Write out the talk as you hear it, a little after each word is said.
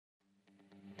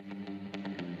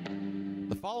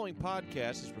following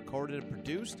podcast is recorded and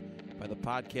produced by the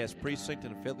Podcast Precinct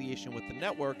in affiliation with the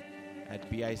network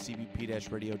at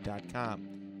bicbp-radio.com.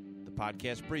 The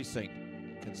Podcast Precinct.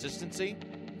 Consistency,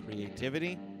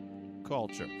 creativity,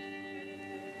 culture.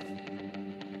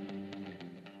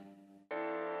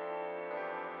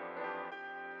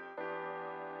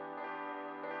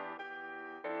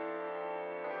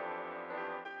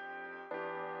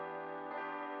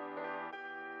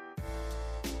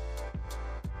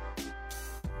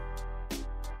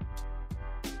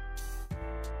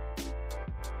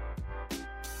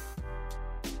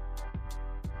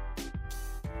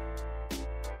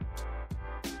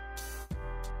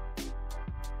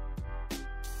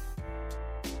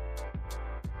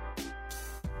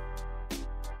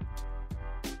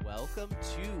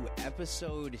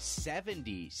 Episode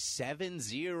 70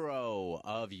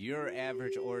 of Your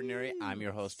Average Ordinary. I'm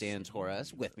your host, Dan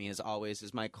Torres. With me, as always,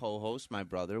 is my co-host, my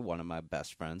brother, one of my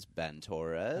best friends, Ben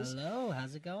Torres. Hello,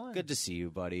 how's it going? Good to see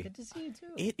you, buddy. Good to see you, too.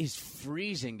 It is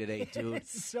freezing today, dude.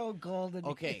 It's so cold in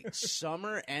Okay, here.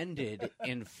 summer ended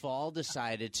and fall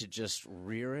decided to just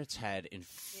rear its head in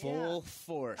full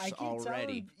force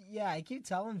already. I keep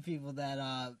telling people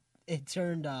that it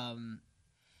turned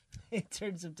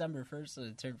September 1st, so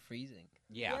it turned freezing.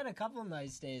 Yeah. We had a couple of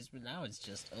nice days, but now it's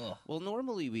just, ugh. Well,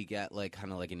 normally we get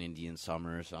kind of like an Indian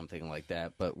summer or something like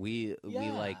that, but we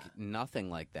like nothing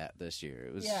like that this year.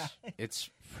 It was, it's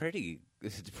pretty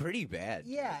bad.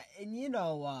 Yeah, and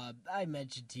I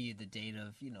mentioned to you the date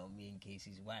of, me and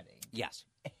Casey's wedding. Yes.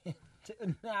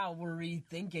 Now we're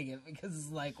rethinking it because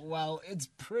it's like, well, it's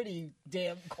pretty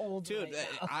damn cold, dude.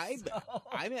 Right now,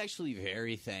 I'm actually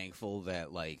very thankful that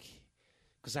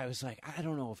because I was like, I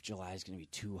don't know if July is going to be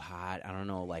too hot. I don't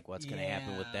know, what's going to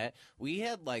happen with that. We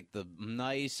had,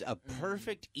 a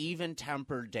perfect,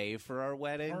 even-tempered day for our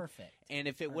wedding. Perfect. And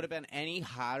if it would have been any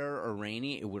hotter or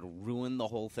rainy, it would have ruined the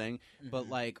whole thing. Mm-hmm.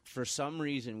 But, for some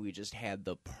reason, we just had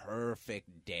the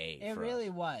perfect day. It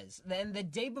really was. And the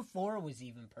day before was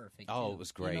even perfect, too. Oh, it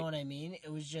was great. You know what I mean?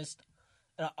 It was just...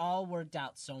 It all worked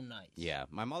out so nice. Yeah.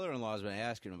 My mother-in-law has been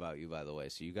asking about you, by the way,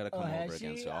 so you got to come over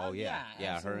again. So,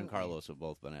 yeah, her and Carlos have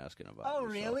both been asking about you. Oh,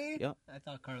 really? So, yep. I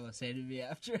thought Carlos hated me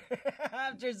after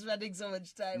spending so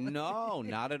much time with No,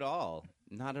 not at all.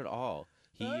 Not at all.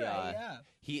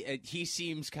 He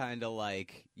seems kind of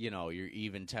like, your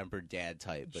even-tempered dad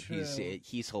type, but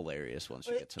he's hilarious once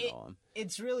you get to know him.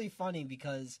 It's really funny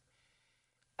because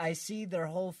I see their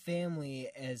whole family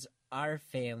as our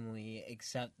family,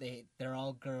 except they're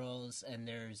all girls, and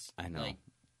there's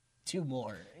two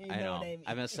more. You know what I mean?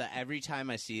 I miss that every time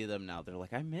I see them now. They're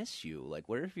like, "I miss you.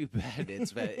 Where have you been?"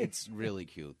 It's really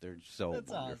cute. They're so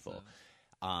That's wonderful.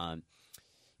 Awesome.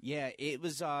 Yeah, it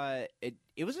was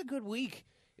it was a good week.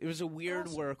 It was a weird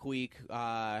work week.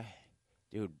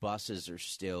 Dude, buses are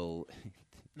still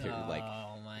they're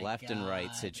left and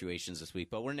right situations this week,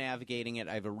 but we're navigating it.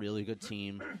 I have a really good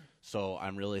team, so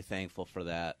I'm really thankful for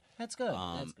that. That's good.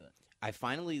 That's good. I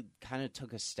finally kind of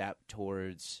took a step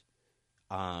towards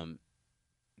not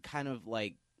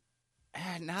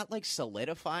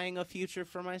solidifying a future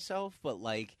for myself, but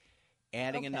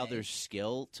adding another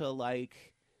skill to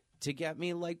get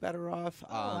me better off.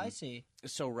 I see.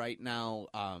 So right now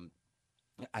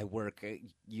I work,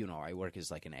 I work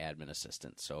as an admin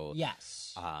assistant. So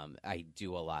yes, I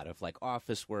do a lot of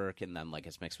office work, and then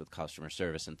it's mixed with customer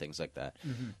service and things like that.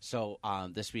 Mm-hmm. So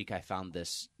this week I found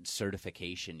this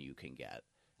certification you can get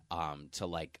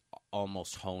to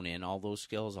almost hone in all those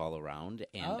skills all around,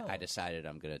 and I decided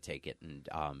I'm going to take it. And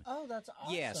that's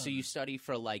awesome. Yeah, so you study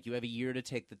for you have a year to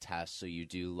take the test. So you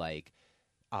do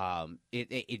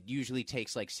it usually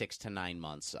takes 6 to 9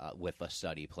 months with a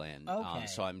study plan. Okay.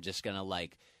 So I'm just going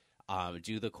to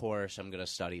do the course. I'm going to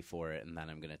study for it, and then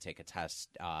I'm going to take a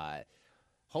test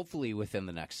hopefully within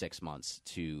the next 6 months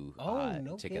to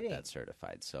get that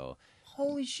certified. So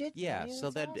holy shit! Yeah,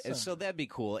 man, so that'd be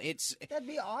cool. That'd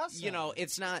be awesome.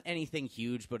 It's not anything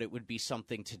huge, but it would be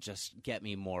something to just get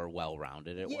me more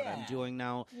well-rounded at what I'm doing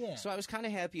now. Yeah. So I was kind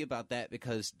of happy about that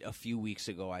because a few weeks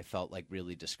ago I felt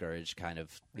really discouraged kind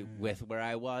of with where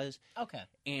I was. Okay.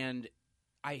 And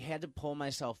I had to pull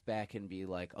myself back and be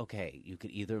like, okay, you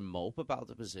could either mope about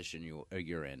the position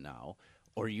you're in now,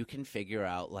 or you can figure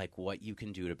out what you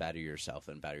can do to better yourself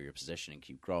and better your position and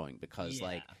keep growing. Because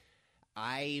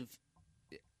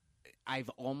I've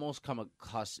almost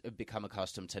become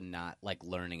accustomed to not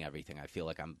learning everything. I feel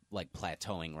like I'm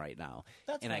plateauing right now.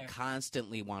 That's and fair. I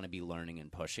constantly want to be learning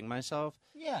and pushing myself.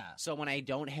 Yeah. So when I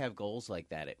don't have goals like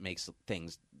that, it makes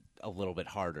things a little bit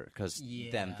harder because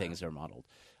then things are muddled.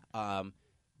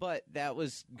 But that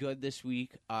was good this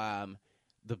week.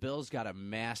 the Bills got a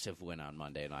massive win on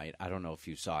Monday night. I don't know if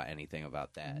you saw anything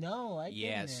about that. No, I didn't.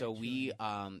 Yeah, so actually.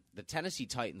 the Tennessee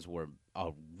Titans were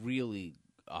a really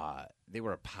they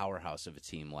were a powerhouse of a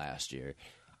team last year.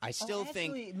 I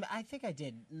think I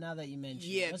did. Now that you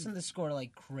mention, yeah, it, wasn't the score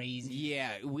like crazy?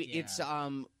 Yeah, it's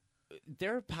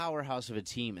they're a powerhouse of a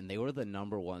team, and they were the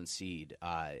number 1 seed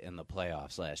in the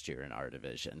playoffs last year in our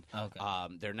division. Okay,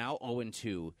 they're now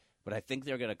 0-2, but I think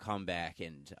they're going to come back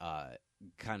and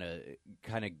kind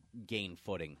of gain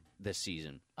footing this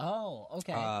season. Oh,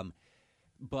 okay.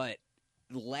 But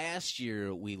last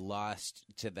year we lost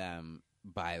to them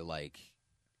by like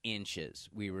inches.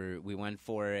 We went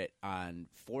for it on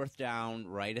 4th down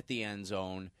right at the end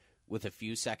zone with a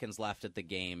few seconds left at the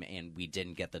game, and we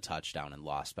didn't get the touchdown and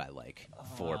lost by like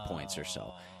 4 points or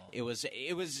so. It was a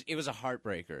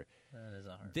heartbreaker. That is a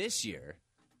heartbreaker. This year,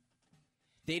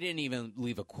 they didn't even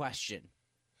leave a question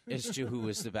as to who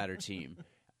was the better team.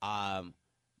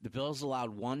 The Bills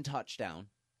allowed 1 touchdown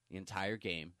the entire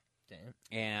game.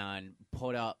 Damn. And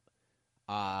put up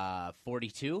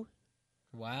 42.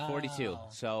 Wow. 42.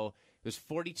 So it was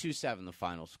 42-7 the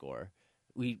final score.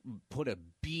 We put a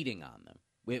beating on them.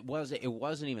 It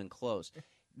wasn't even close.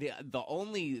 The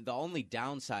only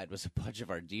downside was a bunch of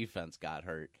our defense got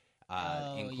hurt,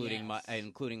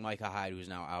 including Micah Hyde, who's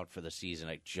now out for the season.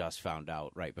 I just found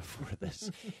out right before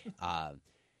this.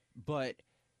 But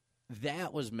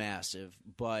that was massive.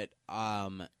 But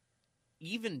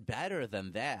even better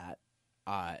than that,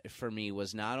 for me,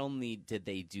 was not only did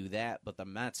they do that, but the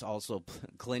Mets also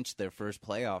clinched their first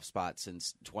playoff spot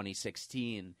since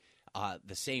 2016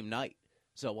 the same night.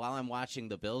 So while I'm watching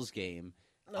the Bills game,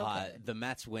 the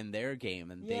Mets win their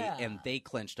game, and they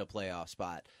clinched a playoff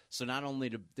spot. So not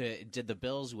only did the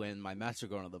Bills win, my Mets are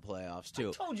going to the playoffs too.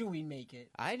 I told you we'd make it.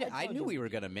 I knew we were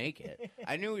going to make it.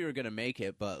 I knew we were going to make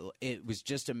it, but it was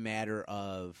just a matter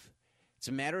of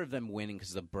them winning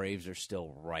because the Braves are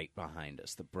still right behind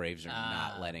us. The Braves are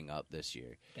not letting up this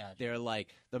year. Gotcha. They're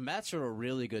like, the Mets are a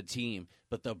really good team,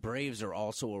 but the Braves are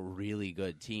also a really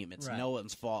good team. It's no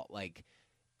one's fault. Like,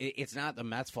 it's not the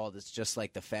Mets' fault. It's just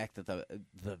like the fact that the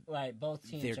both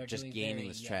teams they're are just gaining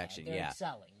this traction. They're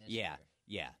excelling this year.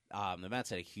 Yeah. The Mets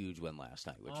had a huge win last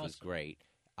night, which was great.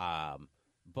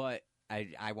 But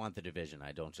I want the division.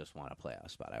 I don't just want a playoff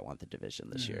spot. I want the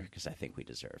division this year because I think we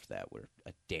deserve that. We're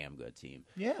a damn good team.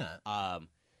 Yeah.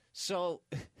 So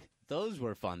those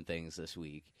were fun things this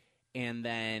week. And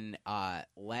then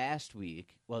last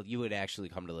week, well, you would actually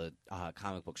come to the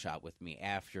comic book shop with me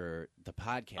after the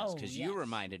podcast because you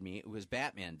reminded me it was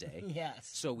Batman Day. Yes.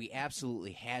 So we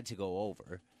absolutely had to go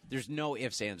over. There's no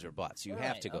ifs, ands, or buts. You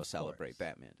have to go celebrate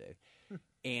Batman Day.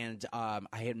 And I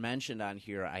had mentioned on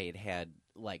here I had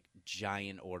like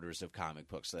giant orders of comic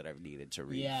books that I've needed to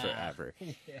read forever.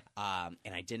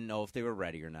 And I didn't know if they were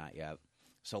ready or not yet.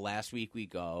 So last week we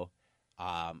go.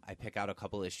 I pick out a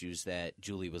couple issues that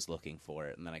Julie was looking for,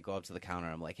 and then I go up to the counter.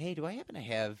 I'm like, hey, do I happen to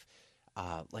have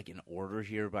like an order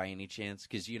here by any chance?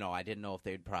 Because, I didn't know if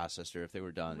they'd processed or if they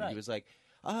were done. Right. And he was like,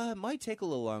 it might take a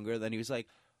little longer. Then he was like,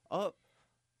 oh,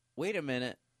 wait a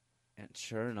minute. And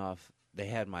sure enough, they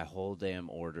had my whole damn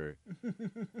order.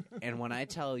 And when I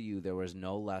tell you there was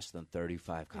no less than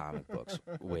 35 comic books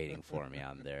waiting for me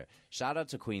on there. Shout out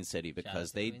to Queen City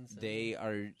because they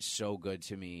are so good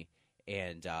to me.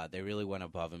 And they really went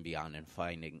above and beyond in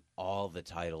finding all the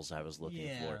titles I was looking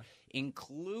for,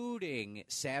 including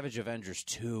Savage Avengers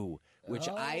 2, which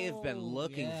I have been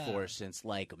looking for since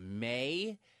like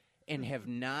May and have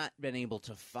not been able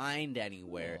to find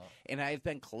anywhere. And I've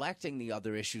been collecting the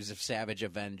other issues of Savage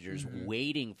Avengers,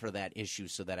 waiting for that issue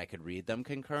so that I could read them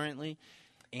concurrently.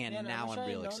 And now I'm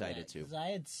real excited too. Because I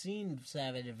had seen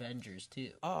Savage Avengers too.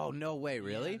 Oh, no way,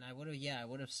 really? Yeah, I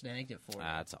would have snagged it for you.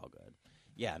 That's all good.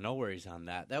 Yeah, no worries on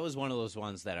that. That was one of those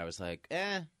ones that I was like,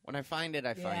 when I find it,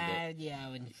 I find it. Yeah,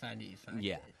 when you find it, you find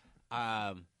it.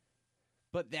 Yeah.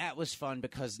 But that was fun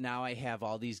because now I have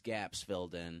all these gaps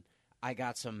filled in. I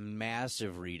got some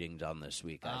massive reading done this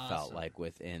week, I felt like,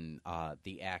 within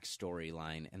the Axe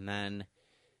storyline. And then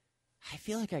I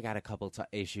feel like I got a couple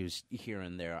issues here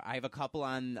and there. I have a couple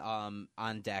on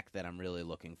deck that I'm really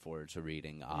looking forward to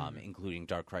reading, including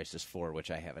Dark Crisis 4,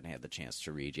 which I haven't had the chance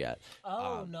to read yet.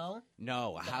 Oh, no?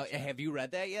 No. Have you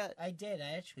read that yet? I did.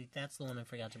 That's the one I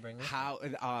forgot to bring with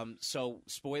me. So,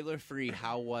 spoiler-free,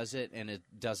 how was it, and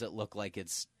does it look like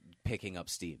it's picking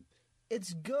up steam?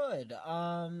 It's good.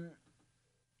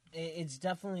 It's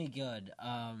definitely good.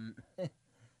 The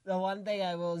one thing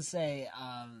I will say...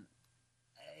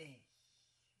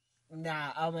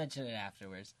 Nah, I'll mention it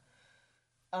afterwards.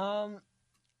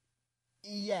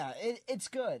 Yeah, it's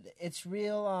good. It's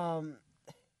real,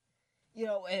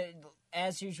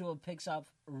 as usual, picks up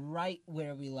right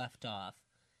where we left off.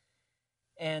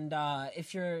 And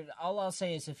all I'll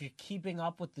say is if you're keeping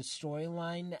up with the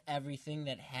storyline, everything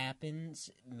that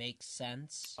happens makes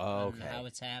sense on how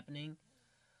it's happening.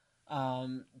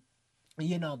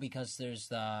 Because there's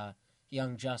the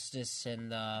Young Justice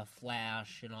and the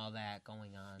Flash and all that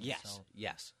going on. Yes,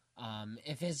 yes.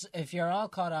 If you're all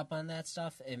caught up on that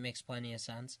stuff, it makes plenty of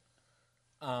sense.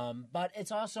 But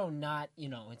it's also not,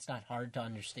 it's not hard to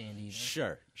understand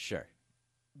either. Sure.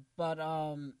 But,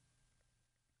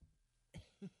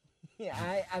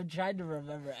 yeah, I'm trying to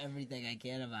remember everything I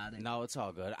can about it. No, it's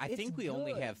all good. I think we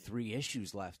only have 3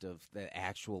 issues left of the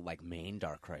actual, main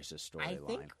Dark Crisis storyline. I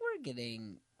think we're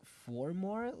getting 4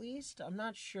 more at least. I'm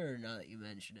not sure now that you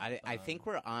mention it. I think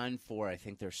we're on 4. I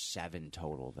think there's 7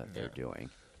 total that they're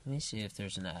doing. Let me see if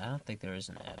there's an ad. I don't think there is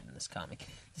an ad in this comic.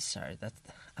 Sorry,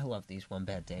 I love these One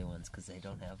Bad Day ones because they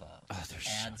don't have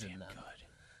ads in them. Good.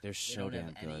 They're so damn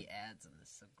good. Any ads in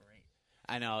this? So great.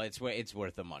 I know it's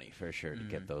worth the money for sure to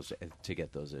get those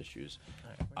issues.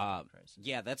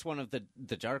 Yeah, that's one of the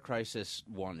Dark Crisis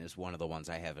one is one of the ones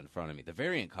I have in front of me. The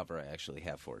variant cover I actually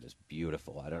have for it is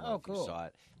beautiful. I don't know if you saw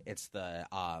it. It's the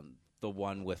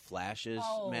one with Flash's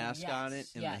mask on it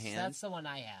in the hand. That's the one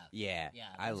I have. Yeah,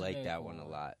 I like that one a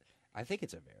lot. I think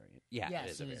it's a variant. Yeah, it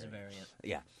is a variant.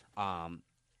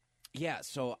 Yeah.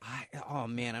 So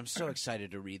I'm so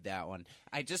excited to read that one.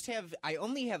 I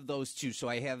only have those 2, so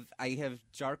I have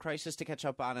Dark Crisis to catch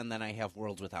up on, and then I have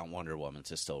Worlds Without Wonder Woman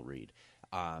to still read.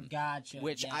 Gotcha.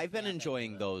 Which I've been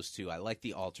enjoying those too. I like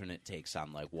the alternate takes on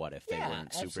what if they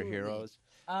weren't superheroes.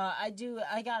 I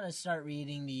gotta start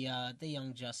reading the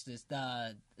Young Justice,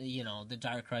 the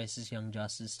Dark Crisis Young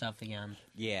Justice stuff again.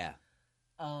 Yeah.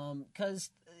 Because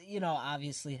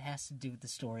obviously it has to do with the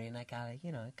story, and I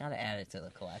gotta add it to the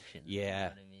collection. Yeah. You know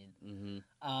what I mean?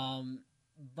 Mm-hmm.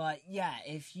 But yeah,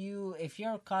 if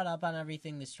you're caught up on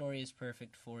everything, the story is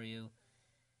perfect for you,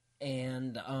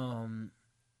 and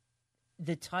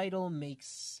the title makes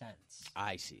sense.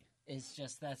 I see. It's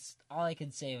just that's all I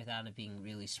can say without it being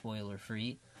really spoiler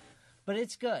free. But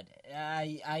it's good.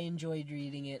 I enjoyed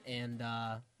reading it, and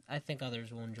I think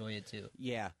others will enjoy it too.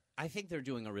 Yeah. I think they're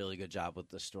doing a really good job with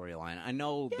the storyline. I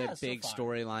know that big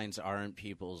storylines aren't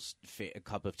people's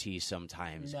cup of tea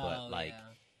sometimes, but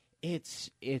it's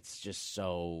just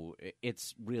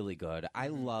it's really good. I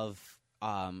really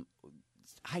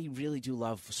do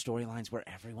love storylines where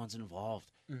everyone's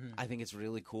involved. Mm-hmm. I think it's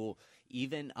really cool.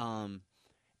 Even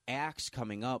Axe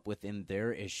coming up within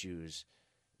their issues,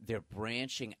 they're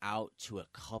branching out to a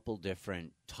couple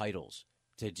different titles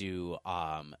to do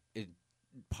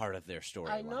part of their storyline.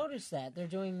 I noticed that they're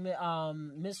doing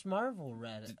Miss Marvel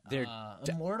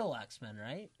Immortal X-Men,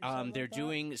 right? They're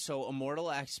doing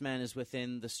Immortal X-Men is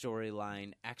within the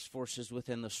storyline. X-Force is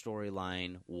within the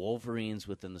storyline. Wolverine's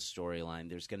within the storyline.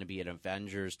 There's going to be an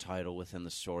Avengers title within the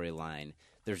storyline.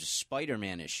 There's a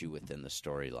Spider-Man issue within the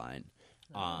storyline.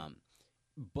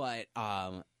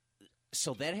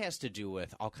 So that has to do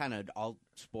with I'll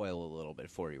spoil a little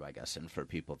bit for you, I guess, and for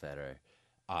people that are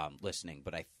listening,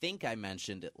 but I think I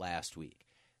mentioned it last week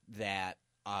that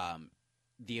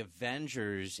the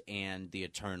Avengers and the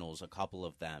Eternals, a couple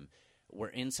of them, were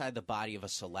inside the body of a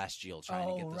Celestial trying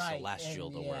to get the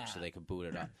Celestial to work so they could boot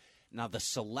it up. Now, the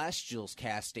Celestial's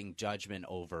casting judgment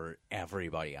over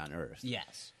everybody on Earth.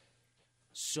 Yes.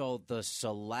 So the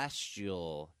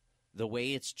Celestial, the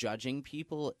way it's judging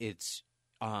people, it's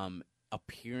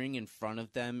appearing in front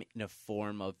of them in a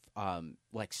form of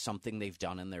something they've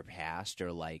done in their past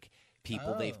or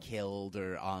people they've killed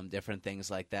or different things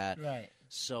like that. Right.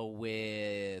 So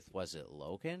was it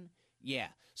Logan? Yeah.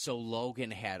 So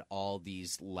Logan had all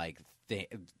these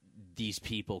these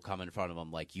people come in front of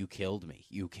him you killed me,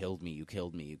 you killed me, you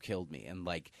killed me, you killed me, and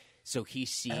so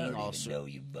he's seeing I don't also even know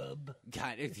you, bub.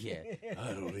 Kind of, yeah.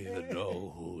 I don't even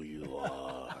know who you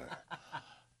are.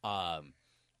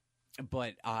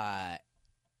 But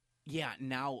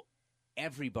now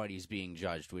everybody's being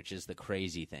judged, which is the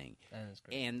crazy thing. That is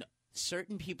great. And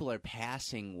certain people are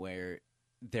passing where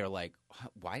they're like,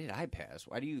 "Why did I pass?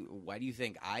 Why do you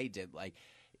think I did?"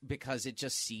 Because it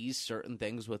just sees certain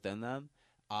things within them.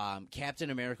 Captain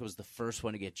America was the first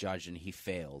one to get judged, and he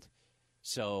failed.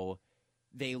 So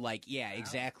they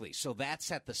exactly. So that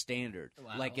set the standard.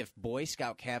 Wow. If Boy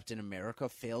Scout Captain America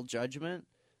failed judgment.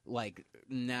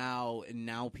 Now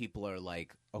people are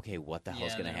okay, what the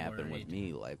hell's going to happen with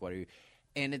me? What are you?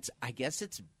 And I guess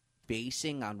it's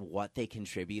basing on what they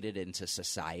contributed into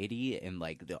society and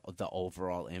the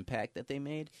overall impact that they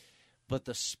made. But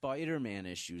the Spider-Man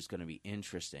issue is going to be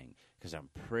interesting because I'm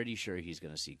pretty sure he's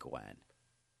going to see Gwen,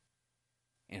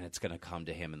 and it's going to come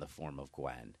to him in the form of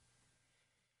Gwen.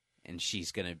 and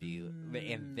she's going to be,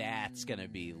 and that's going to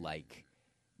be like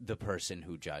the person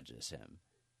who judges him,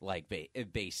 like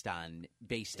based on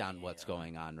what's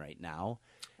going on right now.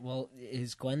 Well,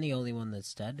 is Gwen the only one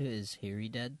that's dead? Is Harry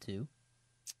dead too?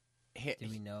 Do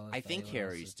we know? I think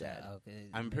Harry's dead. Okay,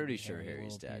 I'm pretty sure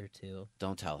Harry's dead too.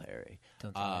 Don't tell Harry.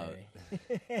 Don't tell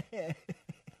Harry.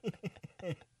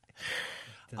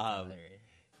 Don't tell Harry.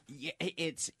 Yeah,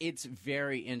 it's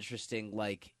very interesting.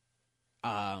 Like,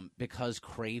 because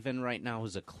Kraven right now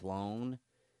is a clone,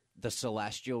 the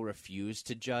Celestial refused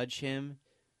to judge him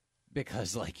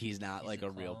because like he's not like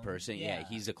a real person. Yeah,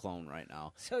 he's a clone right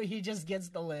now. So he just gets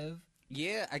to live.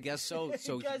 Yeah, I guess so.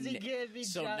 So he can't be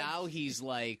so judged.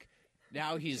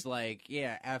 Now he's like,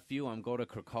 yeah, F you, I'm going to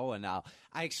Krakoa now.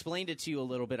 I explained it to you a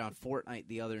little bit on Fortnite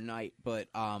the other night, but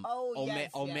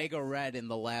Omega Red in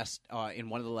the last in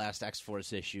one of the last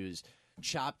X-Force issues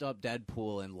chopped up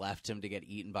Deadpool and left him to get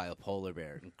eaten by a polar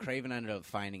bear. And Kraven ended up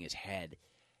finding his head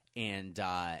and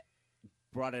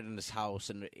brought it in his house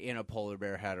and in a polar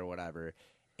bear head or whatever.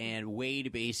 And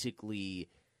Wade basically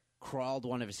crawled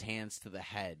one of his hands to the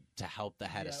head to help the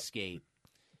head escape.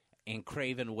 And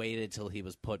Kraven waited till he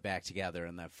was put back together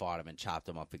and then fought him and chopped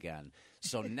him up again.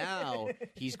 So now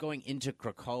he's going into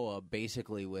Krakoa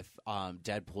basically with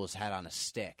Deadpool's head on a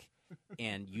stick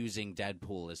and using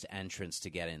Deadpool as entrance to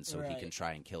get in so he can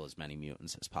try and kill as many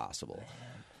mutants as possible.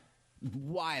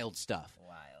 Wild stuff.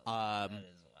 Wild. That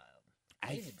is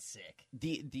wild. Even sick.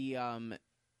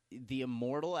 The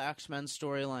Immortal X-Men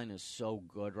storyline is so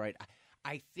good, right?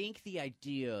 I think the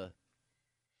idea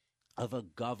of a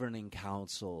governing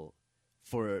council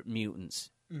for mutants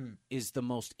is the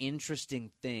most interesting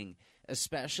thing,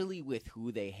 especially with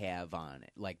who they have on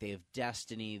it. Like, they have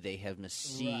Destiny, they have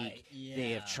Mystique,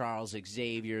 they have Charles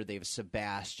Xavier, they have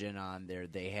Sebastian on there,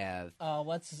 they have...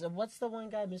 what's the one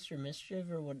guy, Mr. Mischief,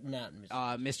 or what? Not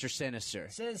Mr. Sinister.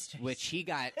 Which he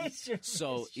got...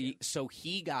 so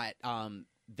he got...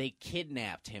 they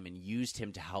kidnapped him and used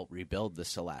him to help rebuild the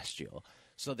Celestial.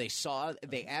 So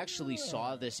they actually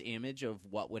saw this image of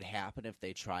what would happen if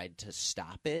they tried to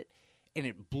stop it, and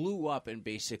it blew up and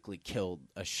basically killed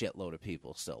a shitload of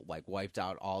people still, like wiped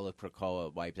out all of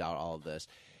Krakoa, wiped out all of this.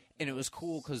 And it was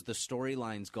cool because the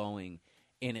storyline's going,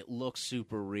 and it looks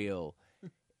super real.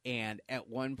 And at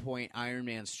one point, Iron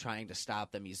Man's trying to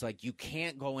stop them. He's like, you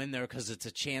can't go in there because it's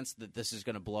a chance that this is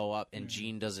going to blow up, and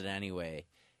Jean does it anyway.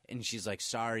 And she's like,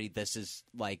 sorry, this is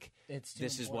like,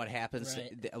 this is what happens.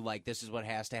 Right. Like, this is what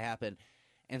has to happen.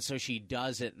 And so she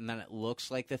does it, and then it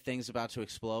looks like the thing's about to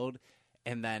explode.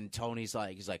 And then Tony's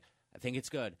like, I think it's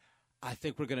good. I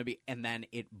think we're going to be, and then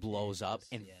it blows up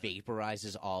and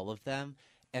vaporizes all of them.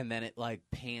 And then it like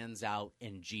pans out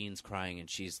and Jean's crying and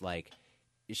she's like,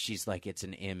 it's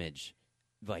an image.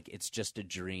 Like, it's just a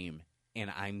dream.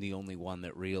 And I'm the only one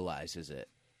that realizes it.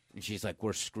 And she's like,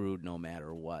 we're screwed no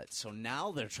matter what. So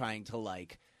now they're trying to,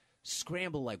 like,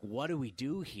 scramble, like, what do we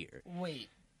do here? Wait.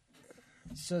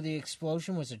 So the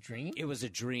explosion was a dream? It was a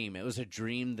dream. It was a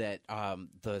dream that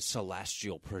the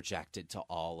Celestial projected to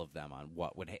all of them on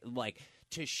what would, like,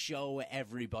 to show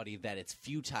everybody that it's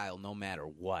futile no matter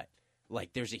what.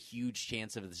 Like, there's a huge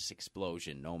chance of this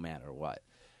explosion no matter what.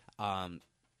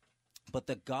 But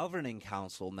the governing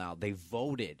council now, they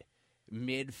voted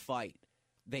mid-fight.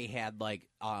 They had, like,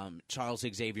 Charles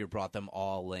Xavier brought them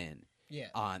all in.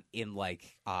 Yeah. In,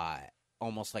 like,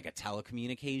 almost like a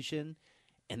telecommunication.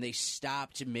 And they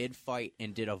stopped mid-fight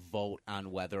and did a vote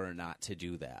on whether or not to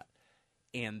do that.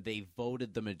 And they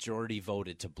voted, the majority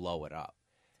voted to blow it up.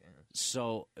 Damn.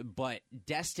 So, but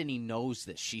Destiny knows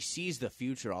this. She sees the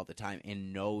future all the time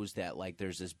and knows that, like,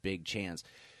 there's this big chance.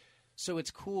 So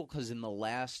it's cool because in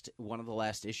one of the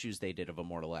last issues they did of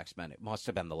Immortal X-Men, it must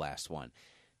have been the last one,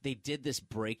 they did this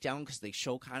breakdown because they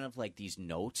show kind of like these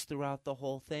notes throughout the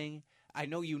whole thing. I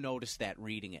know you noticed that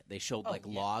reading it. They showed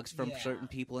logs from certain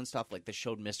people and stuff. Like they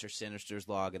showed Mr. Sinister's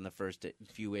log in the first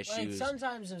few issues. Like,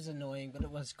 sometimes it was annoying, but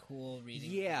it was cool reading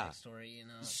the story, you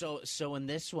know. So in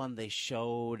this one, they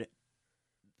showed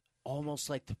almost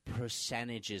like the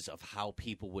percentages of how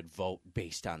people would vote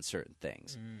based on certain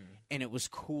things. And it was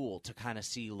cool to kind of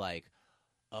see like,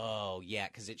 oh, yeah,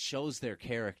 because it shows their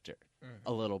character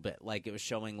a little bit. Like it was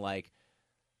showing like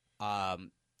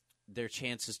their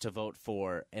chances to vote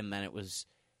for, and then it was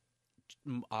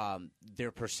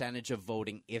their percentage of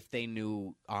voting if they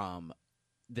knew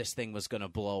this thing was going to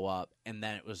blow up, and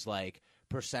then it was like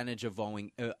percentage of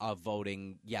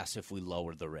voting yes if we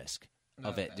lower the risk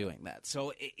of it doing that.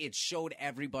 So it showed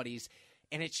everybody's,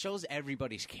 and it shows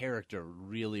everybody's character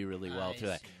really, really well to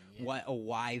that.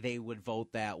 Why they would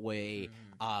vote that way.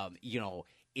 You know,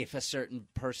 if a certain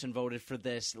person voted for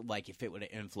this, like if it would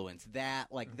have influenced that,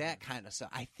 like that kind of stuff.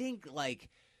 I think like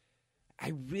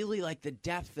I really like the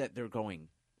depth that they're going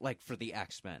like for the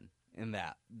X-Men in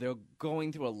that. They're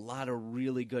going through a lot of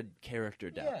really good character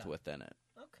depth within it.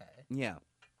 Okay. Yeah.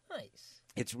 Nice.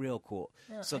 It's real cool.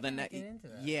 Yeah, so the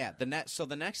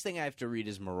next thing I have to read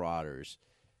is Marauders.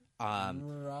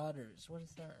 Marauders. What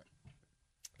is that?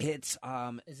 It's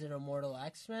Is it Immortal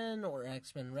X-Men or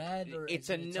X-Men Red? Or it's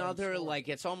another like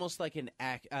it's almost like an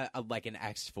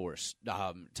X-Force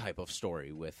type of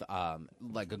story with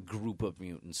like a group of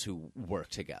mutants who work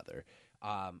together.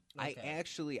 I'm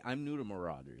new to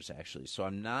Marauders actually, so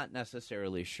I'm not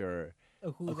necessarily sure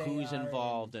who's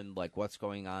involved and like what's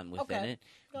going on within it.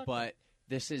 Gotcha. But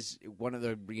this is one of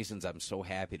the reasons I'm so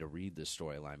happy to read this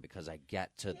storyline because I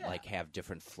get to like have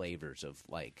different flavors of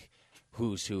like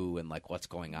who's who and like what's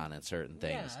going on in certain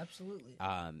things. Yeah, absolutely.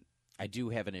 I do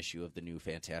have an issue of the new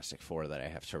Fantastic Four that I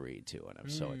have to read too, and I'm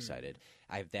so excited.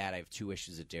 I have 2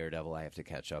 issues of Daredevil I have to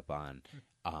catch up on.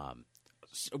 A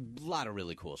lot of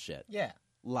really cool shit. Yeah.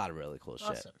 A lot of really cool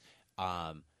shit.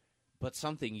 But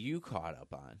something you caught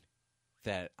up on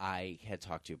that I had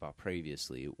talked to you about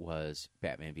previously was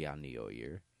Batman Beyond Neo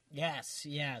Year. Yes,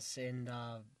 and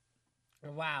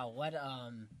wow, what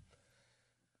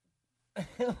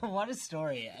what a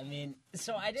story. I mean,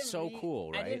 so I didn't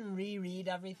cool, right? I didn't reread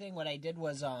everything. What I did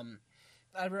was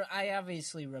I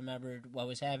obviously remembered what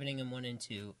was happening in 1 and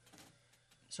 2.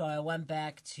 So I went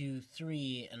back to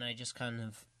 3 and I just kind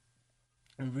of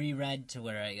reread to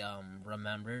where I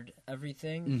remembered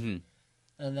everything. Mm-hmm.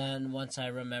 And then once I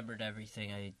remembered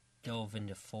everything, I dove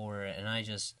into 4 and I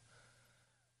just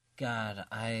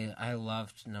I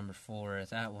loved number 4.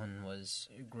 That one was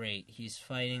great. He's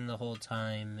fighting the whole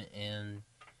time, and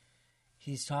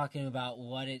he's talking about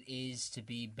what it is to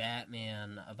be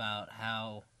Batman, about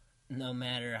how no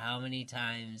matter how many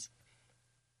times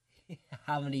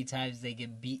they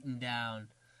get beaten down,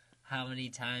 how many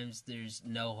times there's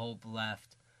no hope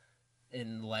left,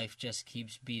 and life just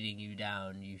keeps beating you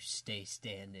down, you stay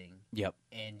standing. Yep.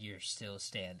 And you're still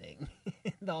standing.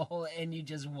 And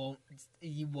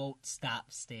you won't stop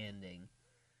standing.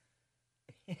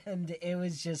 And it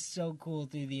was just so cool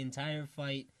through the entire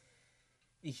fight.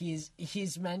 He's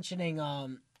mentioning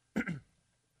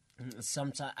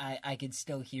sometimes I could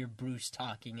still hear Bruce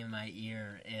talking in my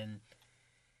ear, and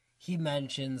he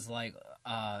mentions like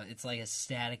it's like a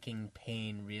staticking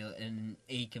pain, and an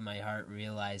ache in my heart,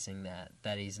 realizing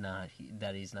that he's not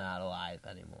alive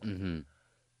anymore. Mm-hmm.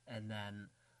 And then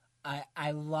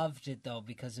I loved it though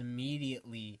because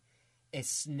immediately it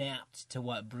snapped to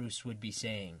what Bruce would be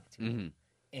saying to me.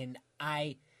 And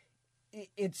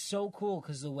it's so cool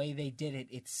because the way they did it,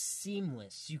 it's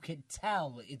seamless. You could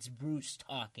tell it's Bruce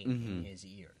talking in his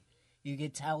ear. You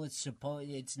could tell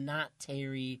it's not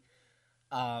Terry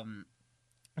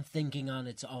thinking on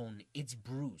its own. It's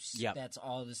Bruce. Yep. That's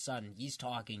all of a sudden he's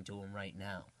talking to him right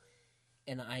now.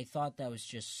 And I thought that was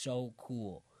just so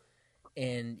cool.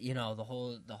 And you know, the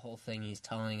whole thing he's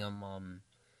telling him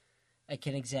I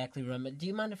can't exactly remember. Do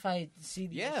you mind if I see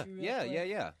the issue real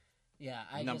quick? Yeah,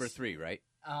 number 3, right?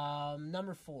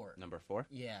 Number 4. Number 4?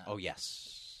 Yeah. Oh,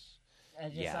 yes.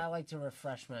 I like to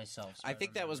refresh myself. So I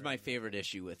think that was my favorite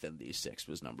issue within these 6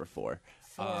 was number 4.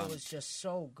 4 was just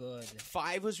so good.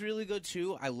 5 was really good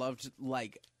too. I loved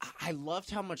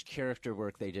how much character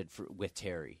work they did with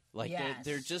Terry. Like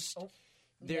they're just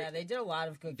they did a lot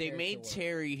of good. They made work.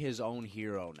 Terry his own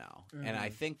hero now, and I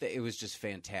think that it was just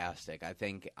fantastic. I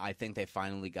think they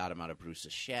finally got him out of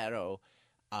Bruce's shadow.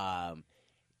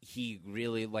 He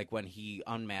really when he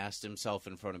unmasked himself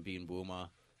in front of Bean Booma.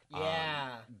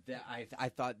 Yeah, I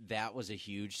thought that was a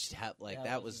huge step.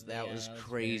 That was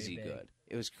crazy good.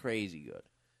 It was crazy good.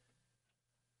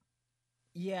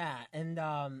 Yeah, and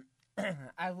I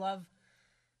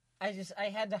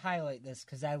had to highlight this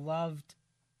because I loved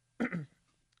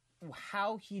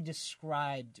how he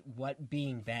described what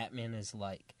being Batman is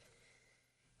like.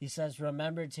 He says,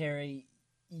 "Remember, Terry,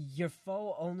 your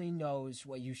foe only knows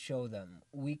what you show them.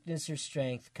 Weakness or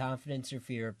strength, confidence or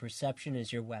fear, perception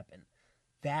is your weapon.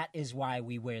 That is why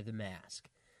we wear the mask.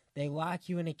 They lock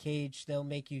you in a cage, they'll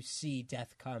make you see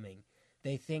death coming.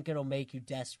 They think it'll make you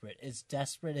desperate as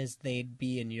they'd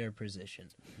be in your position.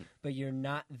 But you're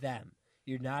not them.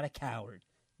 You're not a coward.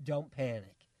 Don't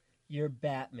panic. You're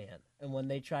Batman. And when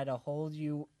they try to hold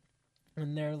you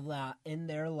in their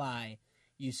lie,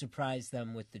 you surprise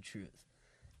them with the truth."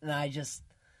 And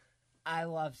I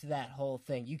loved that whole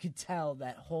thing. You could tell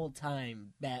that whole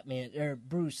time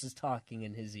Bruce is talking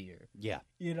in his ear. Yeah.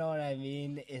 You know what I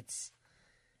mean? It's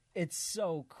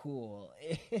so cool.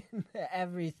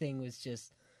 Everything was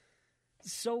just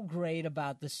so great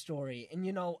about the story. And,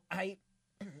 you know, I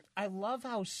love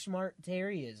how smart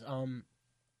Terry is.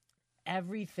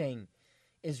 Everything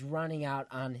is running out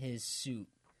on his suit.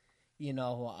 You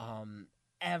know,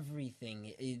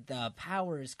 everything. The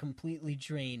power is completely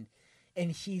drained,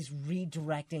 and he's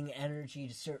redirecting energy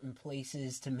to certain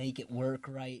places to make it work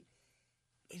right.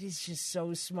 It is just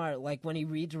so smart. Like when he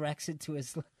redirects it to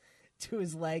his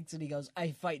legs and he goes,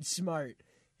 "I fight smart."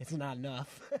 It's not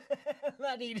enough.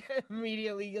 That he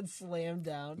immediately gets slammed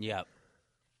down. Yep.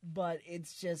 But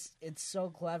it's so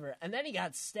clever. And then he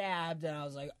got stabbed, and I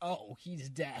was like, oh, he's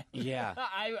dead. Yeah.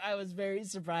 I was very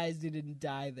surprised he didn't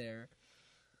die there.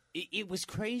 It was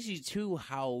crazy, too,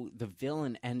 how the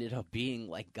villain ended up being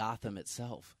like Gotham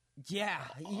itself. Yeah.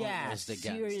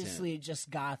 Seriously,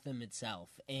 just Gotham itself.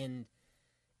 And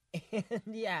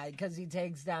yeah, because he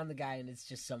takes down the guy, and it's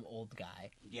just some old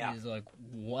guy. Yeah. He's like,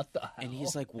 what the hell? And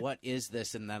he's like, what is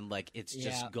this? And then, like, it's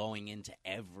just going into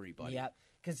everybody. Yep.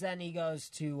 Because then he goes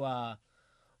to,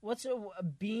 what's a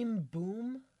Beam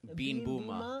Boom? Bean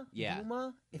Booma. Yeah.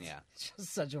 Booma? It's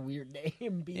just such a weird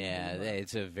name. Beam Booma.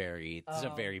 It's a very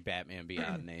Batman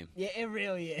Beyond name. Yeah, it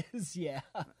really is, yeah.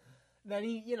 Then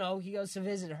he goes to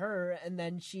visit her, and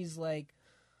then she's like,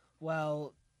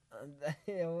 well,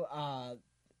 he's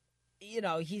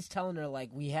telling her,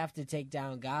 like, we have to take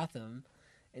down Gotham.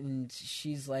 And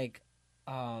she's like,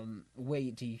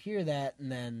 wait, do you hear that?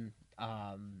 And then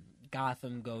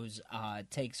Gotham goes,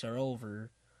 takes her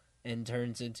over and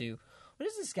turns into... What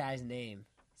is this guy's name?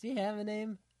 Does he have a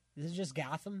name? Is it just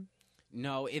Gotham?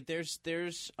 No, there's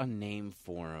a name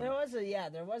for him.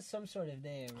 There was some sort of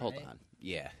name, Hold on.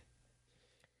 Yeah.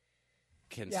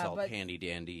 Consult handy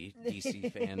dandy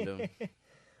DC fandom.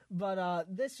 But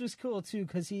this was cool, too,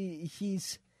 because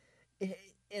he's...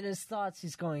 In his thoughts,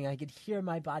 he's going, I could hear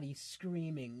my body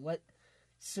screaming. What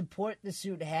support the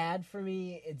suit had for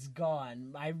me, it's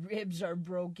gone. My ribs are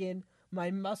broken. My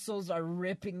muscles are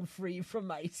ripping free from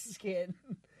my skin.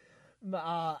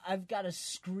 I've got a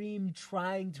scream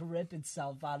trying to rip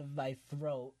itself out of my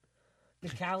throat. The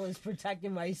cowl is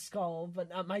protecting my skull, but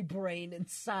not my brain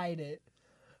inside it.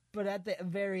 But at the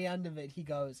very end of it, he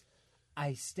goes,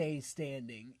 I stay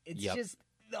standing. It's just...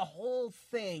 The whole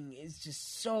thing is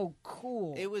just so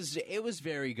cool. It was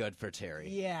very good for Terry.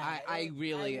 Yeah,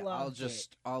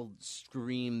 I'll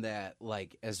scream that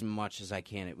like as much as I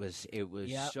can. It was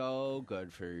so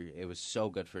good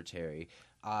for Terry.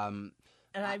 And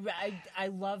I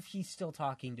love he's still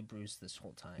talking to Bruce this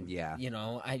whole time. Yeah,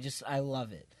 I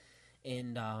love it,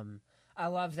 and I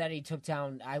love that he took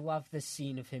down. I love the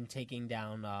scene of him taking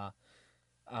down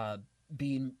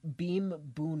Beam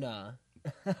Boona.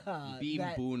 Beam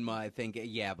Booma, I think.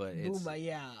 Yeah, but it's... Booma,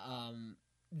 yeah.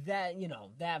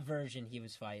 That version he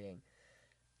was fighting.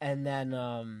 And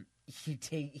then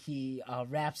he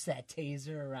wraps that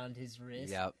taser around his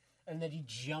wrist. Yep. And then he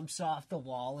jumps off the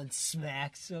wall and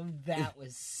smacks him. That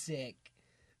was sick.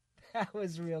 That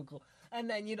was real cool. And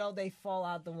then, they fall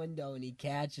out the window and he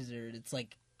catches her. And it's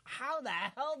like, how the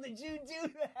hell did you do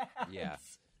that? Yeah.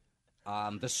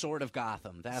 The Sword of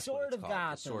Gotham. That's what it's called.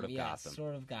 The Sword of Gotham.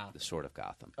 Sword of Gotham. The Sword of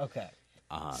Gotham. Okay.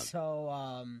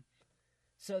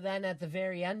 So then at the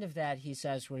very end of that, he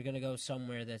says, we're going to go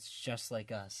somewhere that's just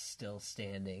like us, still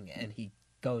standing. And he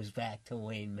goes back to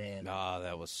Wayne Manor. Oh,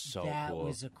 that was so cool. That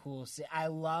was a cool scene. I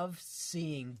love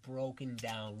seeing broken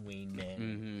down Wayne Manor.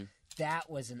 Mm-hmm. That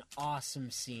was an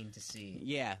awesome scene to see.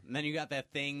 Yeah. And then you got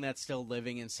that thing that's still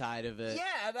living inside of it.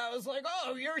 Yeah, and I was like,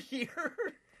 oh, you're here.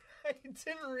 I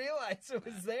didn't realize it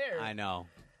was there. I know.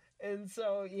 And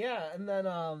so, yeah, and then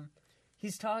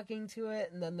he's talking to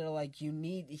it, and then they're like,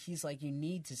 he's like, you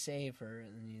need to save her.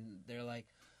 And they're like,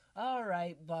 all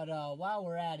right, but while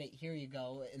we're at it, here you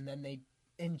go. And then they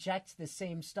inject the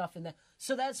same stuff in that.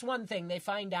 So that's one thing. They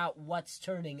find out what's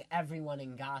turning everyone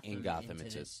in Gotham into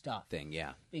this stuff. Thing,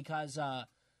 yeah. Because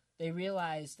they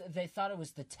realized, they thought it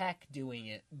was the tech doing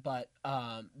it, but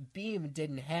Beam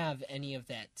didn't have any of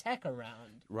that tech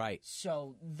around. Right.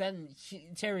 So then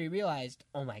Terry realized,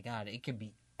 oh my God, it could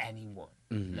be anyone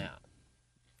now.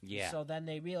 Yeah. So then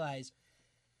they realized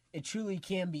it truly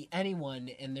can be anyone,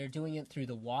 and they're doing it through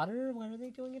the water. What are they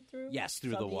doing it through? Yes,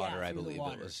 through the water, I believe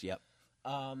it was. Yep.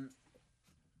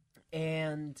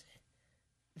 And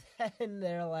then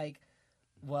they're like,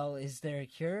 well, is there a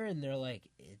cure? And they're like,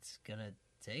 it's gonna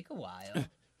take a while.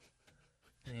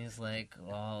 And he's like,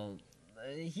 well,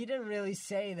 he didn't really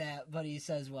say that, but he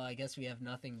says, well, I guess we have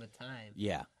nothing but time.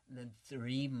 Yeah. And then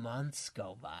 3 months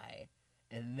go by,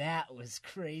 and that was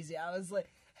crazy. I was like,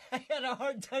 I had a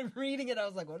hard time reading it. I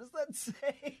was like, what does that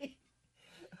say?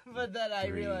 But then I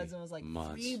realized, I was like,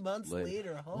 3 months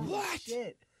later, holy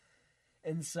shit.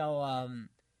 And so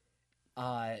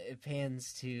it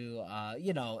pans to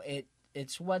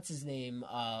it's what's his name,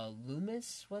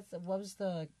 Loomis. What was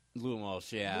the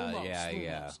Lumos? Yeah, Lumos.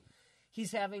 yeah.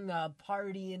 He's having a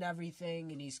party and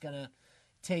everything, and he's gonna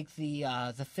take the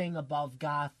thing above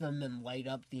Gotham and light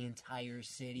up the entire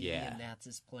city, and that's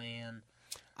his plan.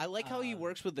 I like how he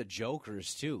works with the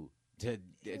Jokers too to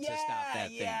stop that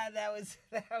thing. Yeah, that was.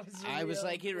 I was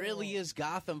like, cool. It really is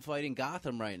Gotham fighting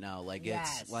Gotham right now. Like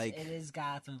yes, it's like it is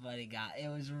Gotham fighting Gotham. It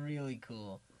was really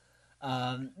cool.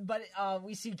 But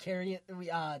we see Terry in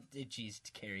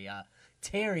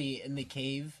the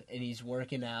cave, and he's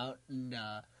working out, and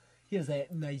he has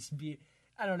that nice beard.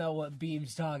 I don't know what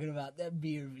Beam's talking about. That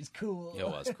beard was cool. It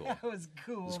was cool. That was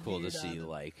cool. It was cool to see,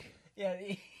 like... Yeah,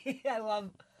 I love...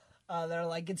 they're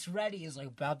like, it's ready. He's like,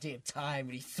 about damn time.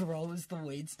 And he throws the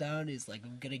weights down. He's like,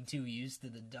 I'm getting too used to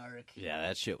the dark. Yeah,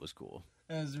 that shit was cool.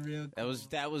 That was real cool.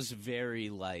 That was very,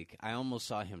 like... I almost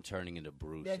saw him turning into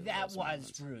Bruce. That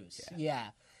was Bruce. Yeah.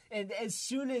 And as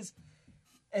soon as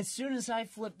I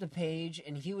flipped the page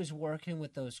and he was working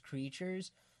with those creatures...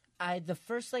 the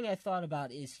first thing I thought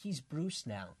about is he's Bruce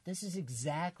now. This is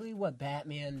exactly what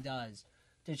Batman does.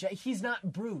 He's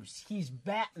not Bruce. He's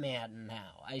Batman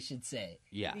now, I should say.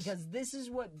 Yes. Because this is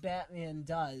what Batman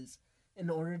does in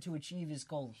order to achieve his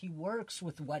goal. He works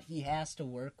with what he has to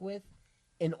work with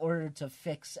in order to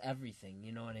fix everything.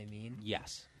 You know what I mean?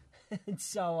 Yes. And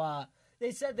so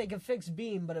they said they could fix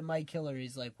Beam, but it might kill her.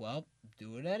 He's like, well,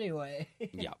 do it anyway.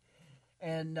 Yeah.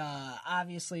 And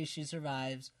obviously she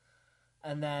survives.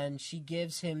 And then she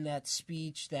gives him that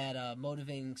speech, that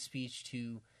motivating speech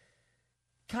to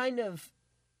kind of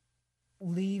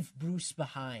leave Bruce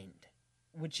behind,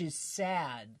 which is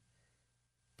sad,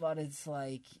 but it's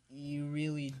like, you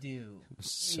really do.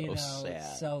 So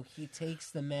sad. So he takes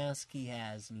the mask he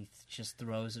has and he just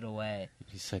throws it away.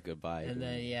 He said goodbye. And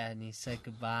then, and he said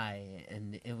goodbye.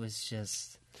 And it was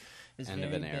just... It was end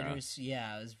of an era.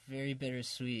 Yeah, it was very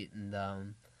bittersweet. And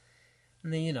then,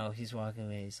 he's walking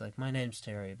away. He's like, my name's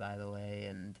Terry, by the way.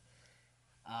 And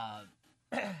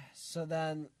so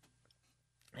then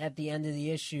at the end of the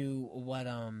issue, what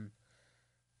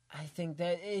I think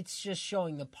that it's just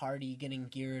showing the party getting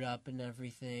geared up and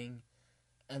everything.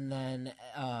 And then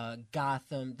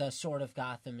Gotham, the Sword of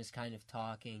Gotham is kind of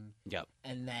talking. Yep.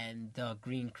 And then the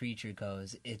green creature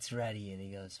goes, it's ready. And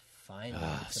he goes, finally,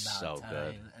 it's about so time.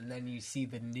 good. And then you see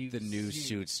the new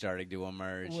suit starting to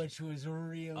emerge. Which was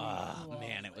really cool.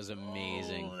 Man, it was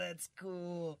amazing. Oh, that's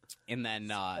cool. And then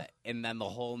the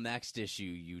whole next issue,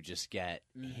 you just get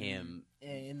him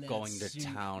going to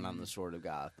town on the Sword of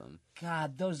Gotham.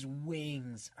 God, those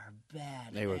wings are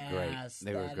bad. They were great.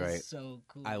 They were great. So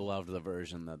cool. I loved the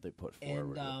version that they put forward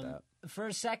with that. For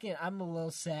a second, I'm a little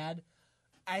sad.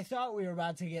 I thought we were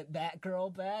about to get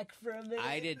Batgirl back for a minute.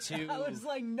 I did too. I was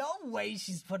like, no way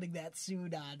she's putting that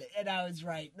suit on. And I was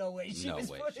right. No way she was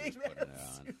putting that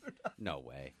suit on. No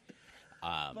way.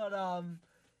 But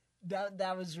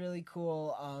that was really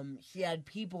cool. He had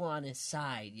people on his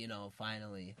side,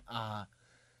 finally.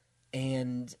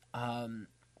 And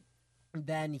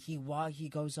then he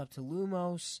goes up to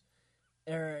Lumos.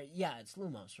 It's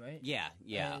Lumos, right? Yeah.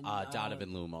 And, Donovan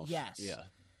Lumos. Yes. Yeah.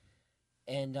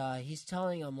 And he's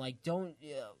telling him, like, don't...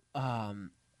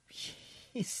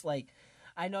 he's like,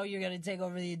 I know you're going to take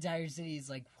over the entire city. He's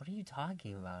like, what are you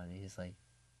talking about? And he's like,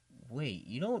 wait,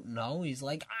 you don't know? He's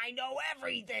like, I know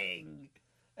everything!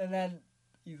 And then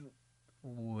he's like,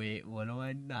 wait, what do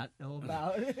I not know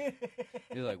about?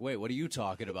 He's like, wait, what are you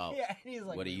talking about? Yeah, and he's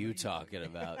like, what are you talking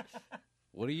about?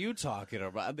 What are you talking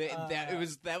about?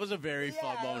 That was a very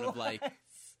fun moment of like,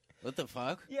 what the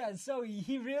fuck? Yeah, so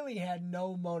he really had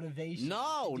no motivation.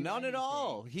 No, none at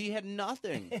all. He had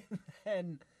nothing.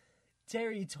 And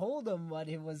Terry told him what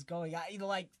it was going on.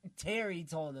 Like, Terry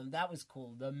told him. That was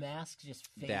cool. The mask just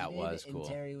faded. That was cool. And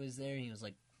Terry was there, and he was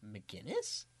like,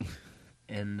 McGinnis?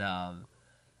 and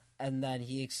then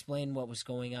he explained what was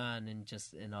going on,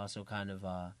 and also kind of,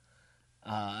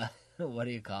 what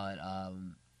do you call it?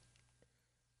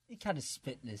 He kind of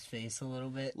spit in his face a little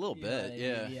bit. A little bit,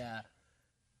 yeah. Yeah.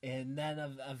 And then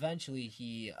eventually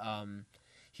he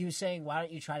was saying, why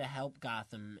don't you try to help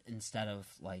Gotham instead of,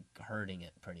 like, hurting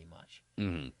it, pretty much.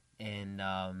 Mm-hmm. And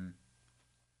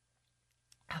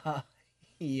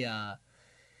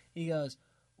he goes,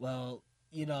 well,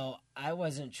 I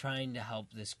wasn't trying to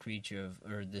help this creature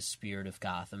or this spirit of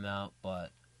Gotham out, but,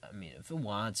 I mean, if it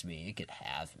wants me, it could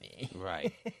have me.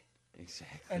 Right.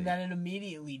 Exactly. And then it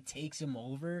immediately takes him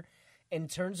over and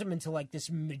turns him into, like,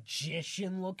 this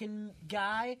magician-looking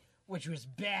guy, which was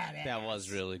badass. That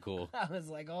was really cool. I was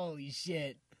like, holy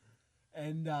shit.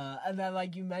 And then,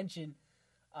 like you mentioned,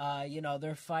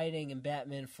 they're fighting and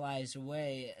Batman flies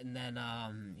away, and then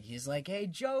he's like, "Hey,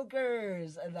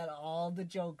 Jokers!" And then all the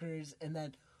Jokers, and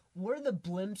then were the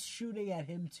blimps shooting at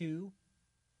him too?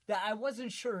 That I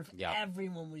wasn't sure if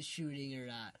everyone was shooting or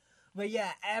not. But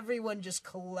yeah, everyone just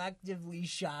collectively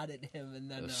shot at him, and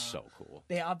then it was so cool.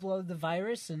 They uploaded the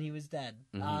virus, and he was dead.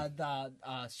 The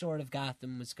Sword of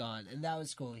Gotham was gone, and that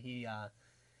was cool. He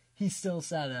still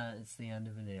said, "It's the end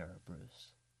of an era,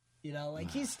 Bruce."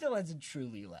 He still hasn't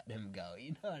truly let him go.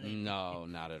 You know what I mean? No,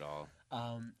 not at all.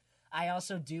 I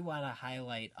also do want to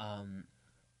highlight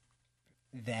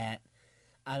that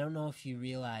I don't know if you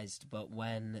realized, but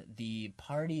when the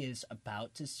party is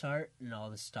about to start and all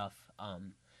the stuff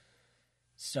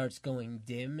starts going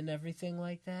dim and everything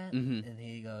like that, and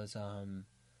he goes,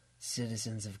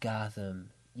 "Citizens of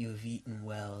Gotham, you have eaten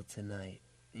well tonight.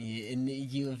 And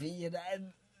you have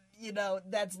eaten..."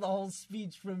 That's the whole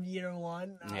speech from year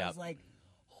one. I was like,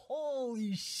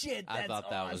 holy shit, that's I thought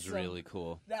that awesome. Was really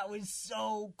cool. That was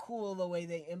so cool the way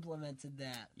they implemented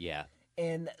that. Yeah.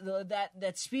 And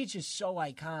that speech is so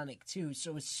iconic, too.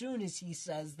 So as soon as he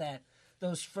says that,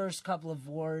 those first couple of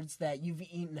words that you've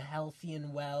eaten healthy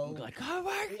and well. Like, oh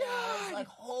my God! I was like,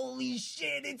 holy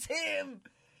shit, it's him!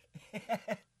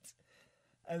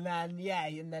 and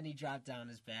then he dropped down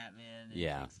as Batman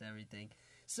and fixed everything.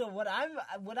 So what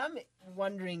I'm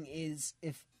wondering is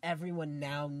if everyone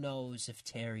now knows if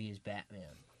Terry is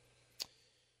Batman.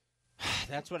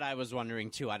 That's what I was wondering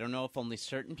too. I don't know if only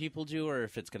certain people do or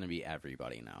if it's going to be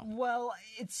everybody now. Well,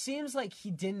 it seems like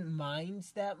he didn't mind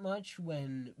that much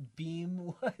when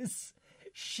Beam was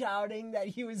shouting that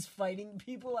he was fighting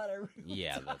people at a rooftop.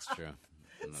 Yeah, that's true.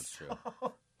 That's true.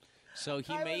 So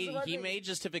he may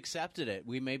just have accepted it.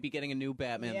 We may be getting a new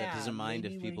Batman that doesn't mind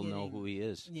if people know who he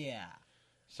is. Yeah.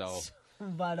 So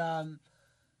but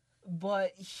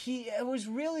it was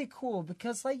really cool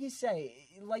because like you said,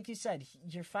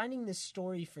 you're finding this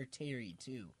story for Terry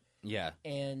too. Yeah.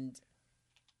 And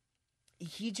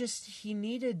he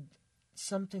needed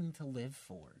something to live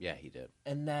for. Yeah, he did.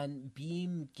 And then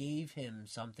Beam gave him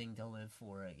something to live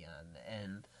for again.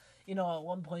 And at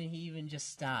one point he even just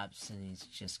stops and he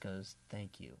just goes,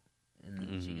 "Thank you." And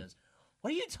then she goes,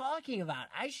 "What are you talking about?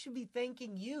 I should be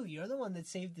thanking you. You're the one that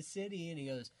saved the city." And he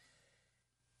goes,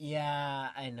 "Yeah,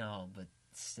 I know, but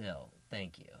still,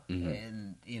 thank you."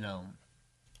 And,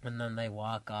 and then they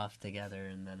walk off together,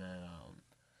 and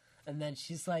then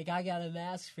she's like, "I got a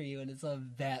mask for you," and it's a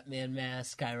Batman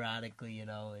mask, ironically,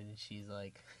 and she's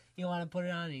like, "You want to put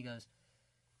it on?" And he goes,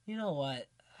 "You know what?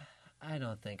 I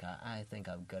think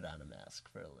I'm good on a mask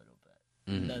for a little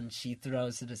bit." And then she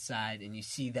throws it aside, and you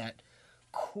see that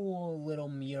cool little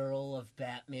mural of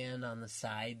Batman on the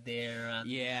side there.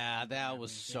 That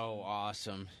was so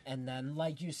awesome. And then,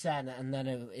 like you said,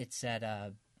 it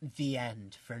said, "The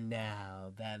end for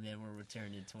now. Batman will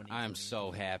return in 2020. I'm so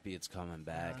happy it's coming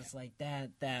back. And I was like,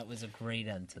 that was a great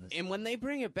end to this. And when they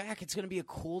bring it back, it's going to be a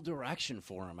cool direction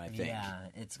for him, I think. Yeah,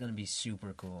 it's going to be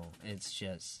super cool. It's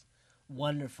just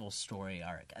wonderful story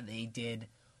arc. They did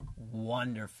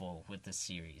wonderful with the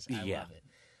series. I love it.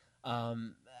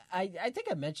 I think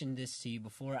I mentioned this to you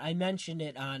before. I mentioned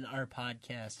it on our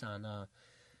podcast on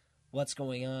What's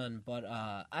Going On, but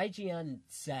IGN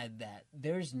said that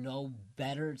there's no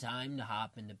better time to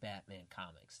hop into Batman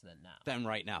comics than now. Than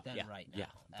right now. Yeah,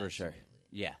 for sure.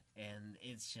 Yeah. And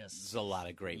it's just... There's a lot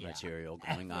of great material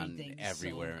going on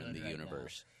everywhere in the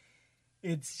universe.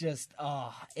 It's just,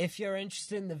 if you're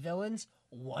interested in the villains,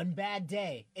 One Bad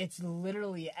Day. It's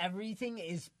literally everything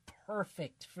is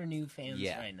perfect for new fans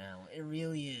right now. It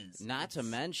really is. Not to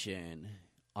mention,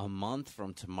 a month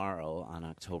from tomorrow on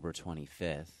October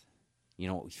 25th, you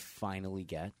know what we finally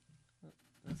get?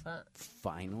 What's that?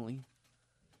 Finally?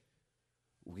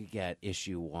 We get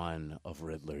issue 1 of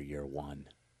Riddler Year 1.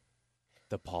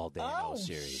 The Paul Dano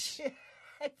series. Shit.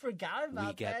 I forgot about that,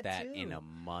 We get that too. in a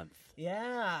month.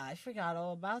 Yeah, I forgot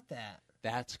all about that.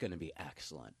 That's going to be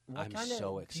excellent. I'm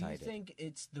so excited. Do you think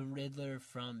it's the Riddler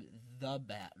from the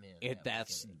Batman?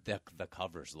 That's the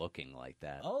cover's looking like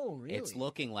that. Oh, really? It's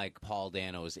looking like Paul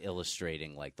Dano is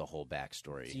illustrating like the whole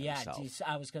backstory himself.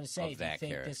 I was going to say, do you think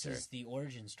character. This is the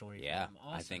origin story? Yeah, for him?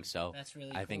 Awesome. I think so. That's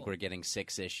really cool. I think we're getting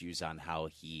 6 issues on how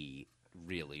he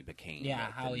really became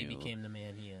how he became the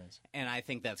man he is. And I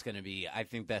think that's going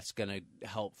to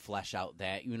help flesh out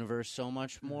that universe so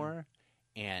much more.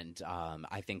 And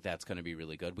I think that's going to be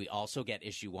really good. We also get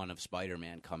issue 1 of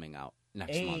Spider-Man coming out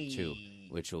next month too,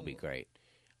 which will be great.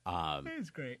 It's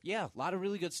great. Yeah, a lot of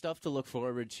really good stuff to look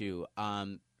forward to.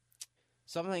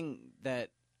 Something that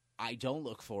I don't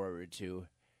look forward to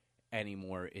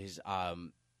anymore is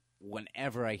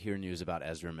whenever I hear news about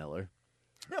Ezra Miller.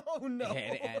 Oh, no.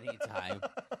 At any time.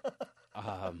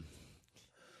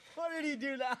 What did he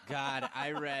do now? God,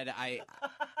 I read. I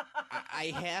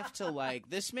have to like.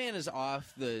 This man is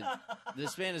off the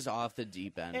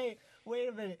deep end. Hey, wait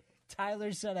a minute.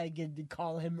 Tyler said I could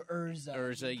call him Urza.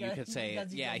 Urza, you could say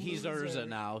it. Yeah, he's Urza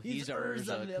now. He's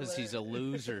Urza because he's a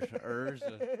loser.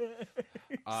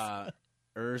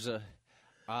 Urza.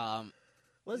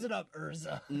 What's it up,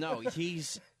 Urza? No,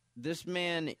 this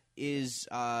man is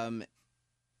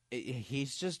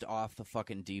he's just off the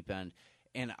fucking deep end,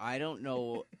 and I don't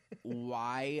know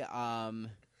why.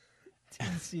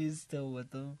 TC is still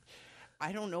with them.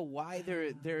 I don't know why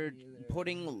they're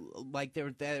putting like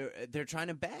they're trying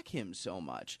to back him so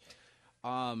much.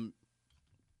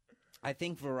 I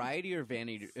think Variety or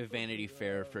Vanity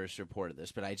Fair first reported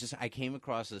this, but I came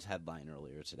across this headline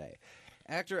earlier today.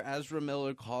 Actor Ezra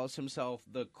Miller calls himself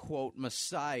the quote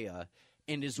Messiah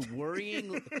and is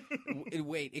worrying.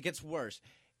 Wait, it gets worse.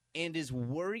 And is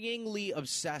worryingly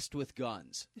obsessed with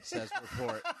guns, says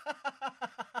report.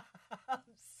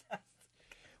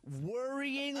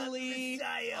 Worryingly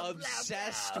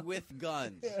obsessed with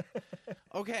guns.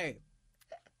 Okay.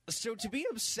 So to be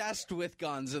obsessed with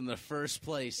guns in the first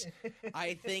place,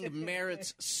 I think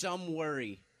merits some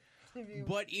worry.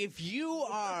 But if you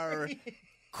are,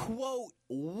 quote,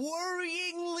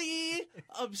 worryingly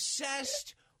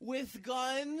obsessed with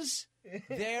guns,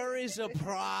 there is a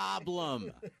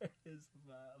problem.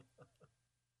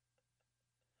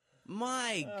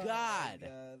 My God. Oh my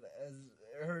God.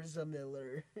 Urza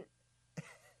Miller.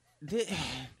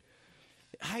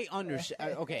 I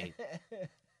understand. Okay.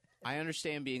 I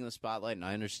understand being in the spotlight, and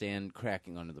I understand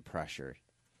cracking under the pressure.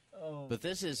 Oh, but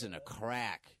this isn't a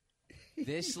crack.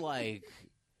 This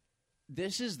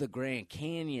is the Grand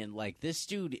Canyon. Like, this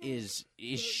dude is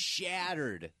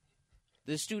shattered.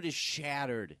 This dude is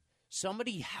shattered.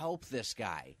 Somebody help this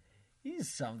guy.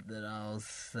 He's something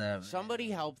else.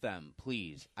 Somebody help them,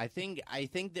 please. I think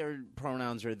their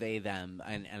pronouns are they, them,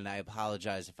 and I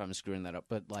apologize if I'm screwing that up.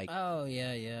 But like, oh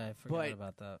yeah, I forgot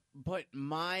about that. But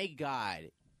my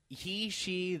God, he,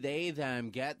 she, they,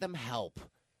 them. Get them help.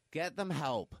 Get them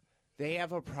help. They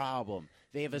have a problem.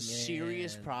 They have a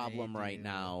serious problem right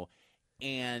now,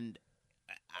 and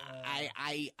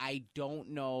I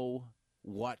don't know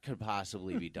what could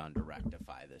possibly be done to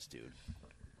rectify this dude.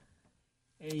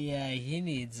 Yeah, he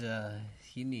needs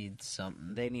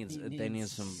something. They need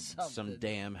some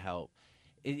damn help.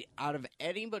 Out of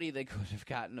anybody they could have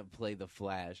gotten to play the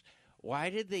Flash,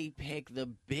 why did they pick the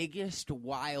biggest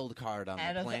wild card on the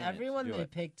planet? Out of everyone they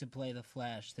picked to play the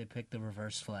Flash, they picked the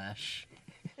Reverse Flash.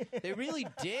 They really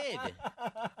did.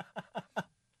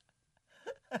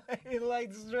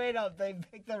 Like, straight up, they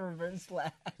picked the Reverse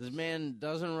Flash. This man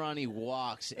doesn't run, he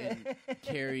walks and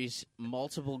carries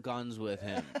multiple guns with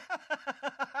him.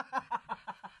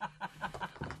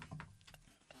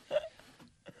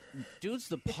 Dude's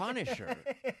the Punisher.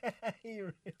 He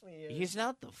really is. He's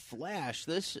not the Flash.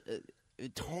 This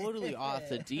totally off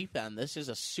the deep end. This is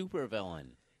a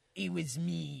supervillain. It was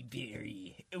me,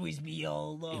 Barry. It was me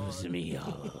all along. It was me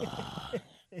all along.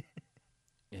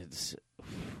 It's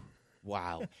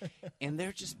wow. And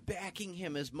they're just backing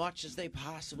him as much as they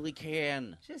possibly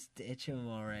can. Just ditch him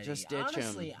already. Just ditch him.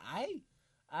 Honestly,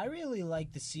 I really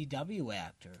like the CW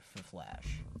actor for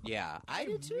Flash. Yeah, I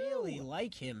do too. Really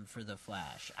like him for the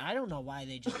Flash. I don't know why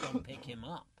they just don't pick him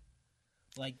up.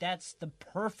 Like, that's the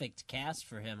perfect cast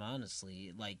for him,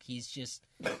 honestly. Like, he fits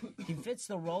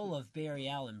the role of Barry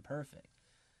Allen perfect.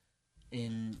 I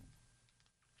don't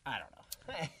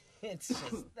know. It's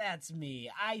just, that's me.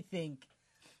 I think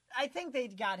they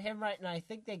got him right, and I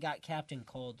think they got Captain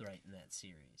Cold right in that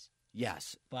series.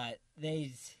 Yes. But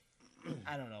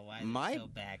I don't know why they're still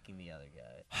backing the other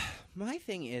guy. My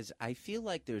thing is, I feel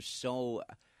like the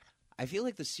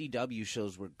CW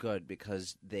shows were good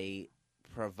because they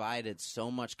provided so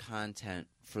much content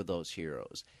for those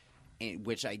heroes,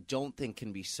 which I don't think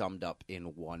can be summed up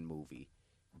in one movie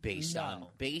based on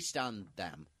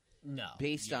them. No.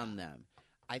 Based on them.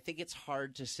 I think it's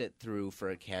hard to sit through for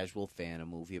a casual fan a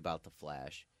movie about the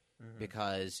Flash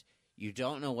because you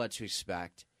don't know what to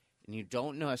expect. And you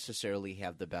don't necessarily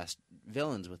have the best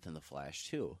villains within the Flash,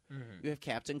 too. Mm-hmm. You have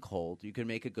Captain Cold. You can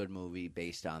make a good movie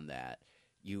based on that.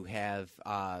 You have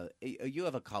a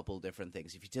couple different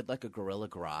things. If you did like a Gorilla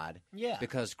Grodd,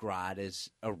 because Grodd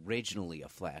is originally a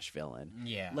Flash villain,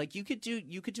 like you could do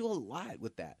a lot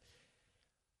with that.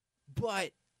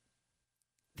 But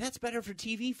that's better for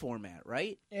TV format,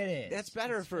 right? It is. That's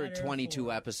better for a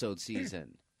 22 episode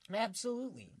season.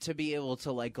 Absolutely. To be able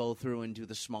to like go through and do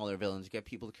the smaller villains, get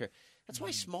people to care. That's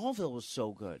why Smallville was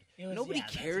so good. Nobody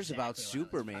cares about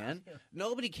Superman.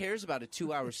 Nobody cares about a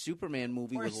 2-hour Superman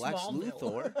movie with Lex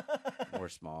Luthor. Or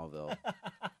Smallville.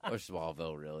 Or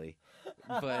Smallville, really.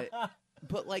 But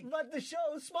the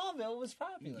show Smallville was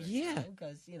popular. Yeah.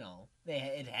 Because,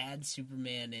 it had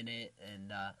Superman in it.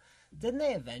 And didn't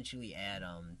they eventually add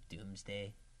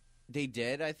Doomsday? They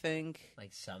did, I think.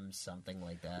 Like something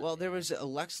like that. Well, there was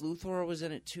Lex Luthor was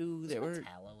in it, too. Was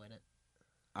Metallo in it?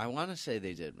 I want to say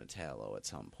they did Metallo at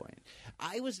some point.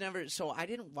 I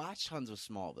didn't watch tons of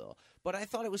Smallville, but I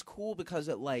thought it was cool because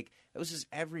it was his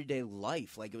everyday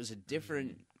life. Like, it was a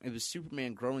different, it was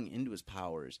Superman growing into his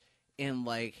powers. And,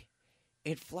 like,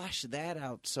 it fleshed that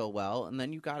out so well. And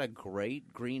then you got a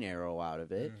great Green Arrow out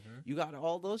of it. Mm-hmm. You got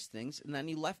all those things. And then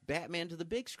you left Batman to the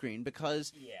big screen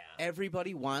because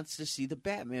everybody wants to see the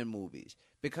Batman movies.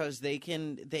 Because they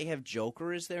have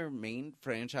Joker as their main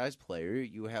franchise player.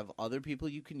 You have other people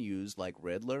you can use like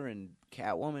Riddler and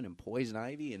Catwoman and Poison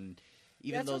Ivy, and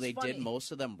even though they did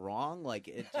most of them wrong, like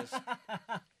it just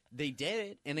they did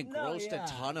it and it grossed a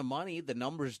ton of money. The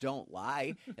numbers don't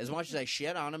lie. As much as I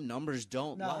shit on them, numbers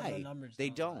don't lie. The numbers they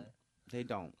don't. Lie. They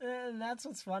don't. And that's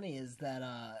what's funny is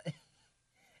that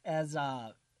as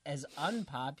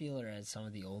unpopular as some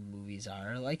of the old movies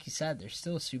are, like you said, they're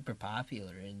still super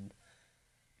popular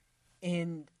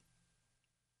And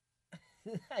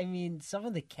I mean, some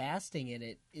of the casting in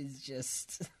it is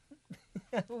just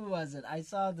who was it? I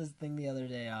saw this thing the other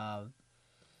day.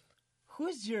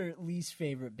 Who's your least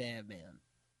favorite Batman?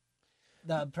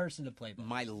 The person to play Batman.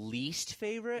 My least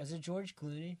favorite? Was it George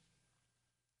Clooney?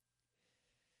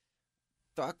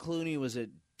 Thought Clooney was a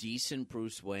decent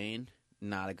Bruce Wayne,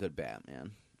 not a good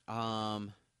Batman.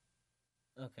 Okay.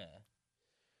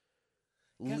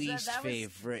 Least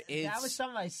favorite. That was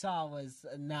something I saw was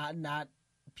not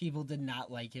people did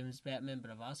not like him as Batman,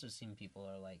 but I've also seen people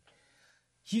are like,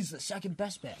 he's the second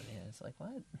best Batman. It's like,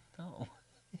 what? No.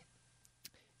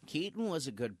 Keaton was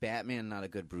a good Batman, not a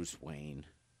good Bruce Wayne.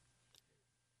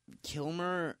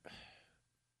 Kilmer,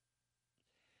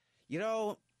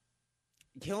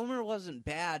 Kilmer wasn't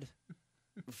bad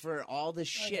for all the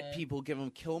shit people give him.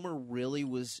 Kilmer really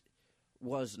was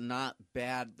not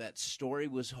bad. That story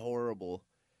was horrible.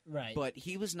 Right. But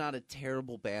he was not a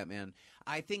terrible Batman.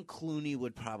 I think Clooney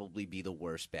would probably be the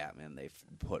worst Batman they've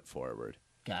put forward.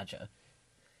 Gotcha.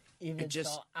 Even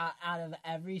so, out of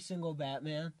every single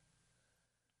Batman?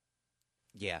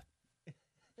 Yeah.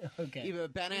 Okay.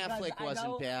 Even Ben Affleck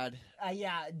wasn't bad.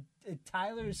 Yeah,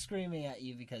 Tyler's screaming at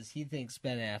you because he thinks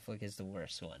Ben Affleck is the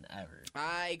worst one ever.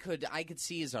 I could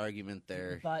see his argument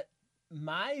there. But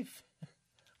my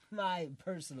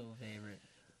personal favorite,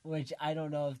 which I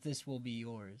don't know if this will be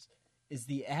yours, is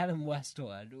the Adam West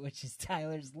one, which is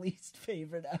Tyler's least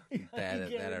favorite. That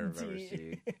I remember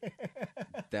seeing.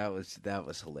 That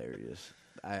was hilarious.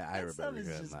 I remember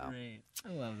it now. Great. I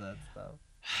love that stuff.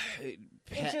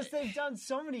 It's just they've done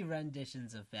so many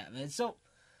renditions of Batman. So,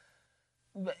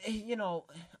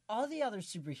 all the other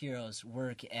superheroes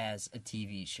work as a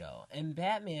TV show, and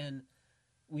Batman,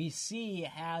 we see,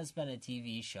 has been a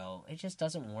TV show. It just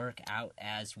doesn't work out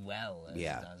as well as it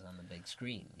does on the big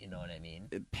screen. You know what I mean?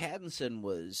 Pattinson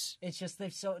was. It's just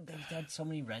they've done so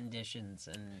many renditions,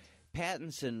 and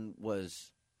Pattinson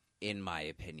was, in my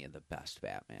opinion, the best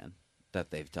Batman that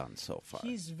they've done so far.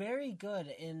 He's very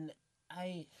good,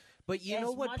 But you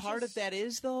know what part of that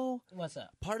is, though? What's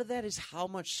up? Part of that is how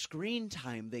much screen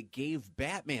time they gave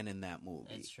Batman in that movie.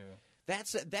 That's true.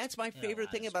 That's my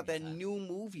favorite thing about that new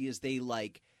movie is they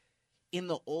in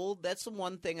the old. That's the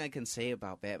one thing I can say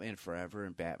about Batman Forever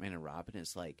and Batman and Robin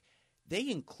is they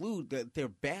include their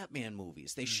Batman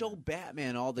movies. They show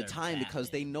Batman all the time because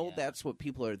they know that's what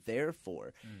people are there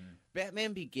for.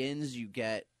 Batman Begins, you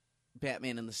get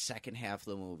Batman in the second half of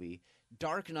the movie.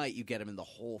 Dark Knight, you get him in the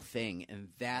whole thing, and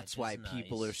that's why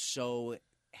people are so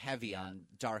heavy on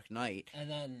Dark Knight.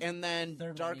 And then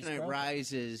Dark Knight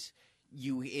Rises,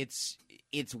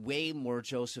 it's way more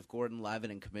Joseph Gordon-Levitt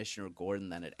and Commissioner Gordon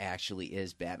than it actually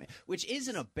is Batman, which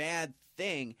isn't a bad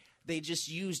thing. They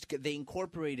just they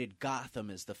incorporated Gotham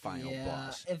as the final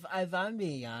boss. If I'm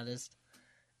being honest,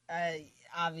 I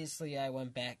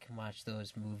went back and watched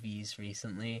those movies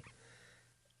recently.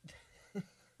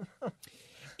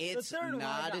 It's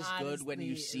not as good when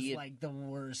you see it. Like the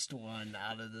worst one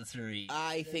out of the three.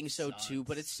 I think so too,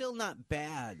 but it's still not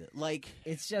bad.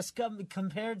 It's just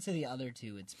compared to the other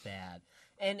two, it's bad,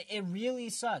 and it really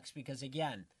sucks because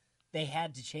again, they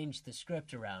had to change the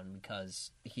script around because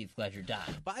Heath Ledger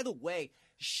died. By the way,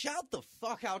 shout the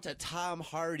fuck out to Tom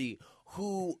Hardy,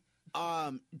 who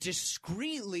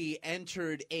discreetly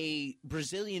entered a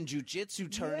Brazilian Jiu-Jitsu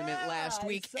tournament last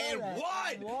week and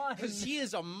won because he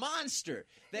is a monster.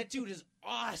 That dude is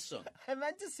awesome. I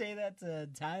meant to say that to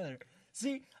Tyler.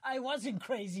 See, I wasn't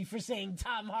crazy for saying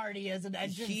Tom Hardy as an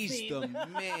entrance He's theme. the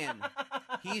man.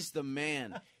 He's the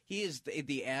man. He is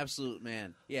the absolute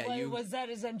man. Yeah, Wait, was that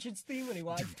his entrance theme when he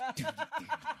walked out?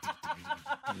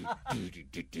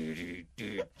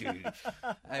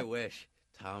 I wish.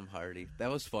 Tom Hardy. That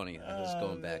was funny. I was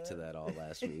going back to that all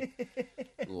last week.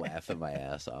 Laughing my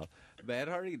ass off. Matt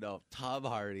Hardy? No. Tom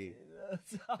Hardy.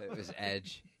 It was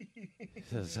Edge.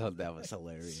 So that was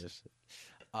hilarious.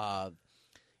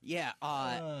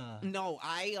 No,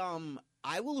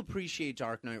 I will appreciate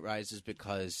Dark Knight Rises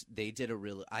because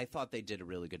I thought they did a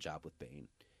really good job with Bane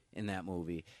in that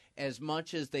movie. As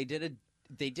much as they did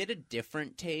a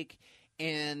different take,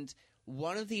 and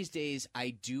one of these days I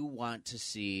do want to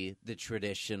see the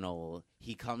traditional.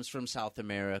 He comes from South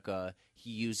America.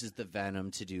 He uses the venom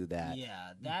to do that.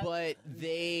 Yeah, but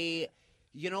they,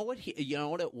 you know what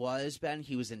it was, Ben?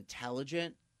 He was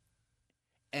intelligent.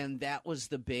 And that was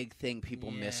the big thing people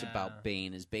miss about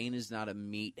Bane is not a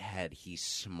meathead. He's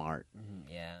smart.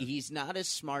 Yeah. He's not as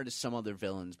smart as some other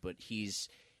villains, but he's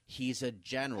a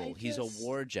general. He's a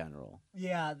war general.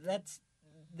 Yeah,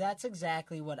 that's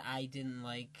exactly what I didn't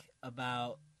like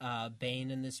about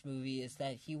Bane in this movie is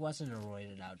that he wasn't a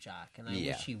roided out jock, and I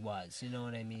wish he was. You know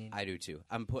what I mean? I do too.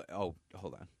 Oh,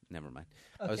 hold on. Never mind.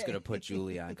 Okay. I was going to put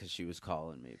Julie on because she was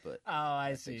calling me, but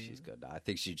I see. Think she's good. I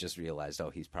think she just realized,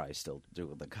 he's probably still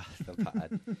doing the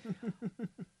pod.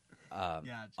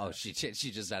 Gotcha. Oh, she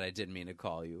just said I didn't mean to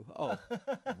call you. Oh,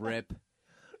 rip.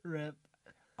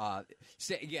 I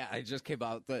just came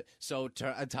out.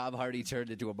 Tom Hardy turned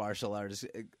up to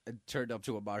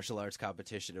a martial arts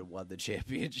competition and won the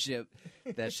championship.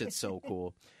 That shit's so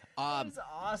cool. That's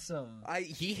awesome.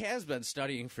 He has been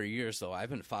studying for years, though.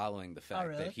 I've been following the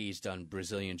fact that he's done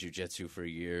Brazilian Jiu-Jitsu for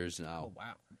years now.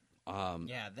 Oh, wow.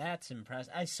 Yeah, that's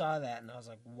impressive. I saw that, and I was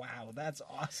like, wow, that's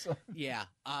awesome. Yeah.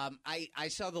 I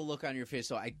saw the look on your face,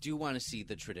 so I do want to see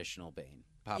the traditional Bane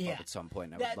pop up at some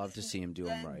point. I would love to see him do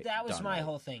him right. That was my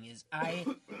whole thing, is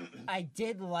I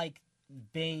did like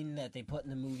Bane that they put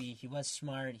in the movie. He was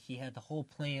smart. He had the whole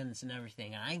plans and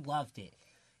everything, and I loved it.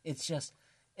 It's just...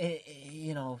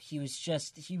 he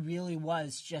really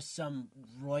was just some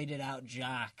roided out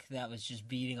jock that was just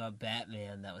beating up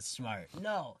Batman that was smart.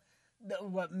 No,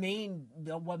 what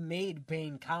made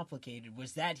Bane complicated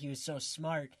was that he was so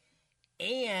smart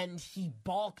and he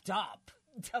bulked up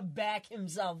to back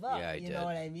himself up. Yeah, know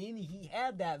what I mean? He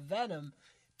had that venom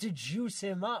to juice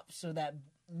him up so that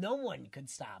no one could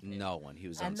stop him. No one. He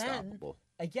was unstoppable.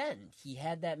 Then, again, he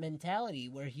had that mentality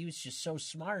where he was just so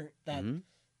smart that...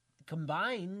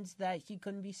 combined that he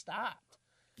couldn't be stopped.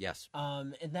 Yes.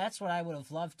 And that's what I would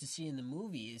have loved to see in the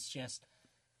movie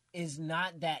is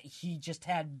not that he just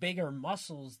had bigger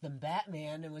muscles than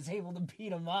Batman and was able to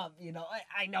beat him up. You know,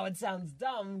 I know it sounds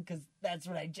dumb because that's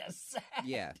what I just said.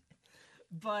 Yeah.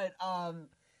 But, I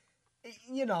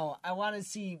want to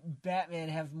see Batman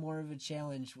have more of a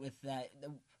challenge with the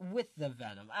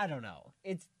venom. I don't know.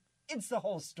 It's the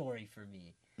whole story for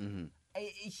me. Mm-hmm.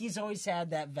 He's always had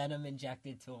that venom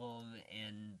injected to him,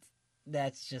 and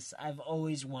that's just... I've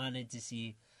always wanted to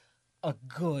see a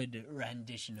good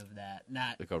rendition of that.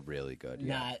 Not like a really good,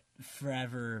 not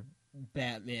Forever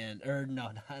Batman, or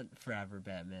no, not Forever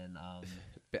Batman.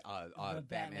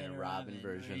 Batman and Robin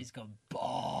version. He's going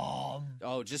bomb.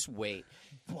 Oh, just wait,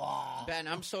 bomb. Ben.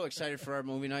 I'm so excited for our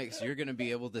movie night because you're going to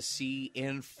be able to see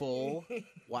in full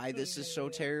why this is so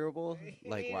terrible,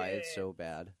 like why it's so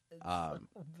bad. So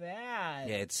bad.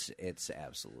 Yeah, it's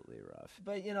absolutely rough.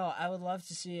 But I would love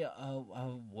to see a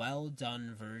well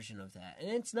done version of that, and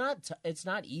it's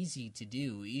not easy to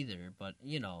do either. But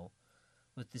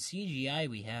with the CGI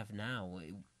we have now,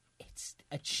 it's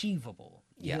achievable.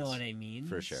 You know what I mean?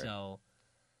 For sure. So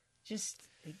just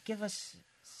give us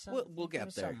we'll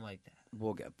get there. Something like that.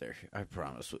 We'll get there. I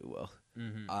promise we will.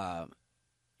 Mm-hmm.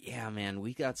 Yeah, man,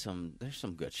 there's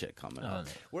some good shit coming up.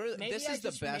 This is the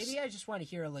best. Maybe I just want to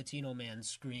hear a Latino man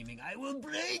screaming, "I will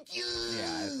break you!"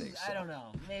 Yeah, I think so. I don't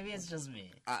know. Maybe it's just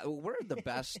me. We're the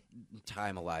best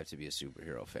time alive to be a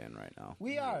superhero fan right now.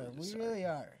 We are. We really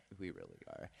are. We really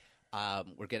are.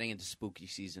 We're getting into spooky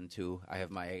season 2. I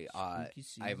have my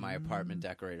apartment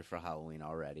decorated for Halloween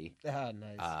already. Oh,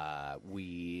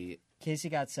 nice. Casey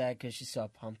got sad because she saw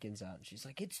pumpkins out, and she's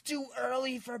like, "It's too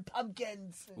early for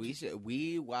pumpkins."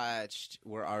 We watched.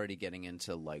 We're already getting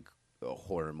into like a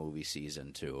horror movie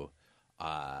season 2.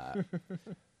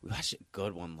 We watched a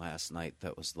good one last night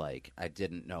that was like, I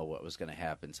didn't know what was going to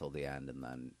happen till the end, and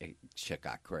then shit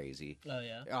got crazy. Oh,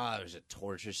 yeah? There was a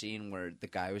torture scene where the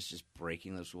guy was just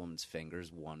breaking this woman's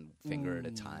fingers, one finger at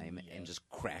a time, and just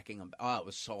cracking them. Oh, it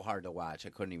was so hard to watch. I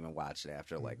couldn't even watch it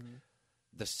after, like,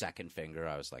 the second finger.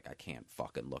 I was like, I can't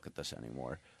fucking look at this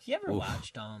anymore. You ever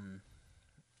watched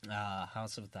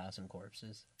House of a Thousand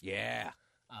Corpses? Yeah.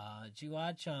 Did you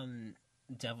watch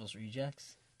Devil's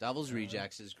Rejects? Devil's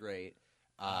Rejects is great.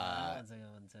 That's a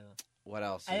good one, too. What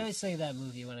else? I always say that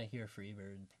movie when I hear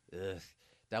Freebird. Ugh.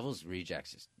 Devil's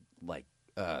Rejects is like,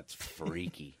 it's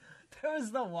freaky. There was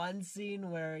the one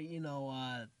scene where, is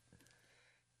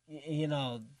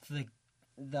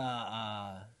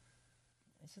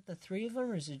it the three of them,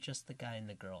 or is it just the guy and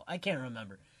the girl? I can't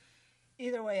remember.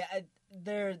 Either way,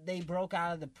 they broke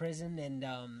out of the prison, and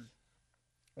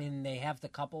they have the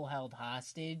couple held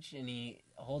hostage, and he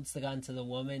holds the gun to the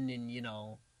woman,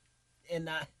 and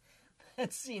that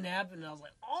scene happened, and I was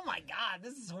like, oh my god,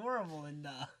 this is horrible, and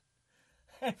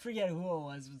I forget who it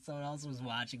was, but someone else was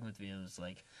watching with me, and was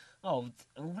like, oh,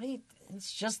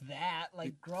 it's just that,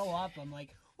 like, grow up. I'm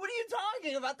like, what are you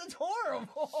talking about? That's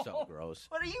horrible. So gross.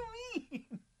 What do you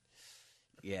mean?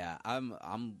 Yeah,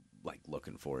 I'm like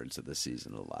looking forward to this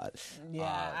season a lot.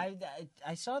 Yeah,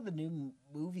 I saw the new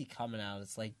movie coming out.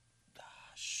 It's like,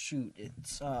 shoot,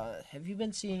 it's have you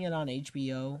been seeing it on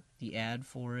HBO? The ad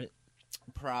for it?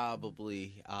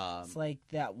 Probably. It's like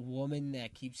that woman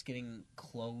that keeps getting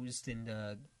closed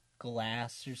into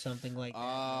glass or something like that.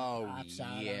 Oh, pops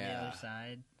out on the other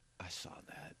side. I saw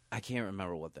that. I can't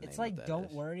remember what the name of that is. It's like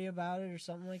Don't Worry About It or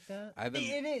something like that.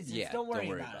 It is. Yeah, it's Don't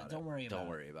Worry About It. Don't worry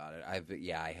about it.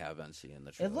 I haven't seen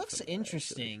the trailer. It looks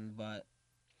interesting, but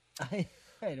I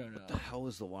don't know. What the hell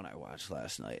was the one I watched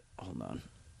last night? Hold on.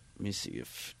 Let me see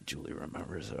if Julie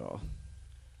remembers it all.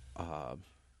 Hold on.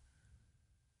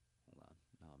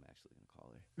 No, I'm actually going to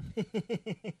call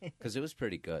her. Because it was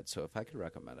pretty good, so if I could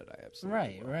recommend it, I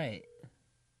absolutely will. Right.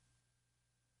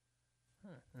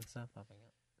 Huh, that's not popping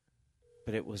up.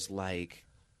 But it was like...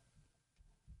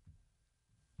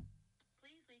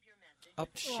 Please leave your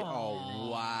message. Oh,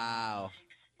 wow.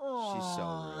 Aww. She's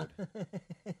so rude.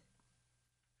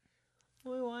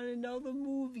 We want to know the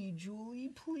movie,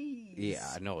 Julie, please.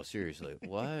 Yeah, no, seriously.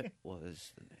 What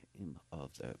was the name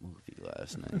of that movie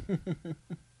last night?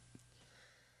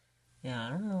 Yeah,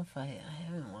 I don't know if I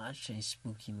haven't watched any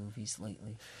spooky movies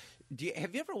lately.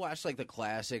 Have you ever watched like the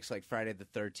classics, like Friday the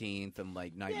 13th and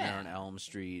like Nightmare on Elm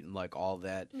Street and like all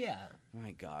that? Yeah.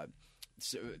 My God.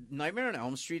 So, Nightmare on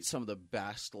Elm Street, some of the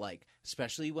best, like,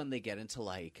 especially when they get into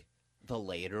like the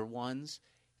later ones,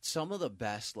 some of the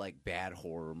best like bad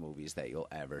horror movies that you'll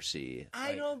ever see.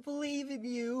 I don't believe in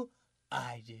you.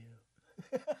 I do.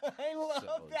 I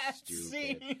love that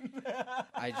scene.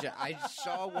 I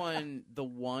saw the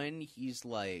one he's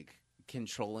like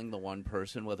controlling the one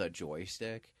person with a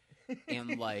joystick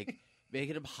and like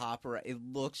making him hop around. It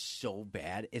looks so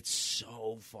bad. It's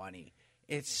so funny.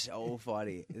 It's so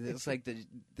funny. It's like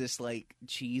this like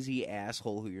cheesy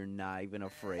asshole who you're not even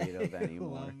afraid of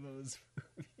anymore. I love those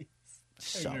movies.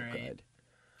 So good.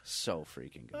 So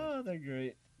freaking good. Oh, they're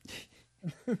great.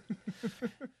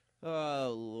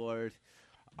 Oh, Lord.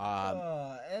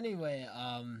 Anyway,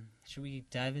 should we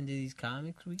dive into these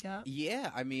comics we got?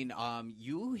 Yeah, I mean,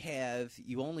 you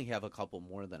only have a couple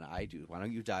more than I do. Why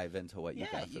don't you dive into what you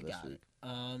got for this week?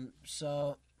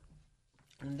 So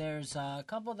there's a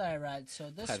couple that I read. So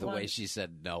this By the way, she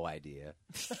said no idea.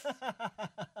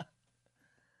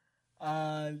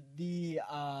 The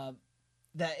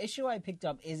issue I picked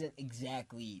up isn't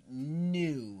exactly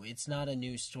new. It's not a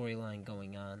new storyline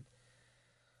going on.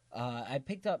 I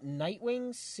picked up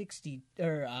Nightwing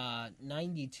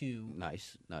 92.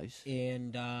 Nice.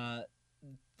 And the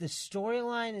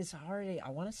storyline is already,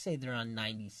 I want to say they're on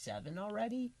 97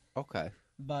 already. Okay.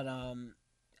 But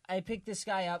I picked this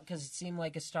guy up because it seemed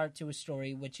like a start to a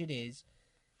story, which it is.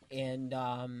 And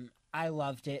I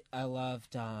loved it. I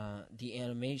loved the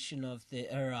animation of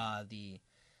the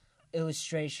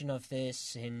illustration of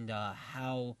this and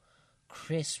how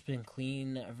crisp and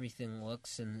clean everything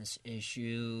looks in this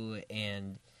issue,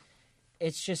 and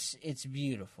it's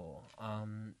beautiful.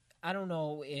 I don't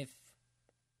know if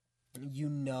you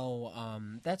know,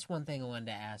 that's one thing I wanted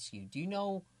to ask you. Do you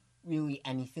know really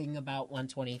anything about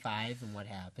 125 and what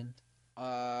happened?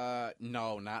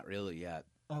 No, not really yet.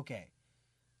 Okay.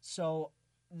 So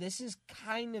this is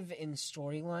kind of in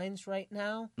storylines right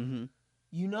now. Mm-hmm.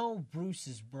 You know Bruce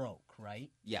is broke,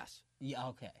 right? Yes. Yeah,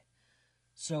 okay.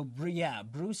 So,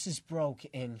 Bruce is broke,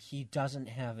 and he doesn't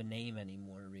have a name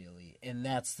anymore, really. And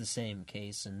that's the same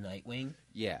case in Nightwing.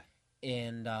 Yeah.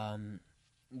 And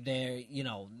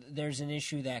there's an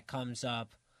issue that comes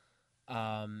up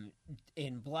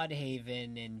in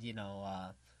Bloodhaven,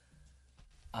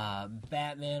 and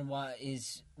Batman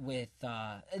is with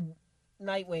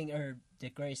Nightwing, or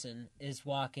Dick Grayson is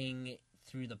walking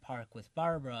through the park with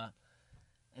Barbara,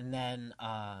 and then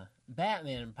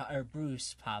Batman or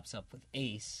Bruce pops up with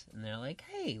Ace, and they're like,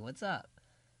 "Hey, what's up?"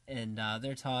 And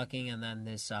they're talking, and then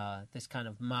this kind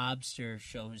of mobster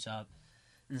shows up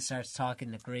and starts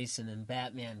talking to Grayson, and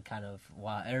Batman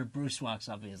Bruce walks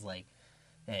up and is like,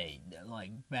 "Hey,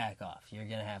 like, back off. You're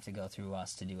gonna have to go through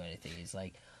us to do anything." He's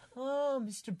like, "Oh,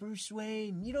 Mr. Bruce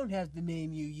Wayne, you don't have the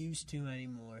name you used to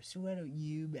anymore, so why don't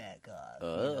you back off?"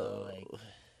 Like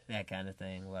that kind of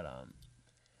thing.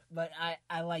 But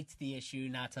I liked the issue,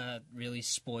 not to really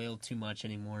spoil too much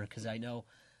anymore, because I know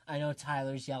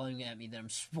Tyler's yelling at me that I'm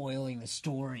spoiling the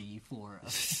story for him.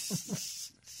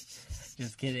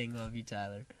 Just kidding, love you,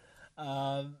 Tyler.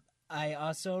 I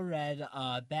also read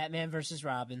Batman vs.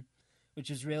 Robin, which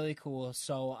is really cool.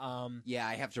 So, yeah,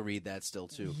 I have to read that still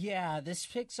too. Yeah, this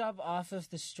picks up off of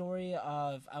the story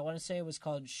of, I want to say it was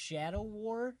called Shadow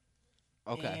War.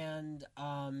 Okay. And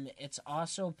it's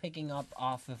also picking up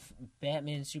off of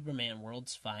Batman Superman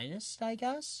World's Finest, I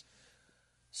guess.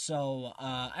 So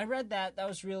I read that. That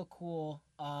was real cool.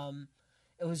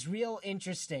 It was real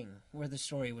interesting where the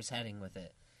story was heading with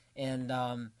it. And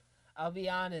I'll be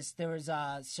honest, there was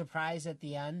a surprise at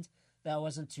the end that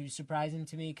wasn't too surprising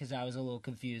to me, because I was a little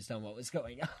confused on what was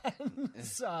going on.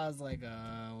 So I was like,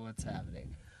 what's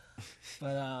happening?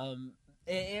 But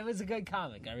it was a good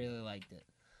comic. I really liked it.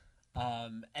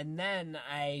 And then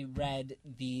I read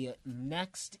the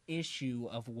next issue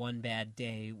of One Bad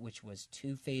Day, which was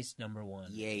Two-Face #1.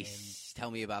 Yes.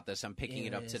 Tell me about this. I'm picking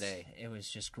it up today. It was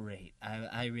just great.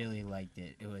 I really liked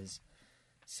it. It was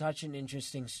such an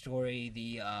interesting story.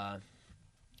 The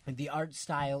art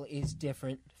style is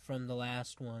different from the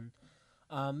last one,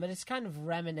 but it's kind of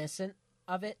reminiscent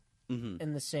of it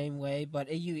in the same way, but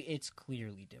it's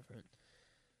clearly different.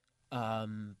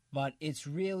 But it's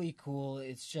really cool.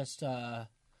 It's just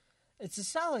it's a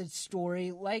solid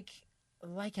story. Like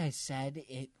I said,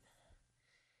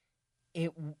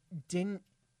 it didn't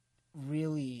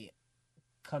really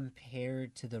compare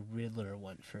to the Riddler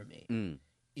one for me.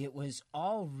 It was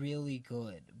all really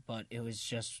good, but it was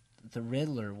just the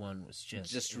Riddler one was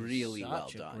just really well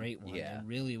such done. A great one, yeah, and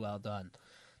really well done.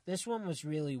 This one was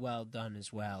really well done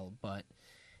as well, but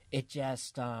it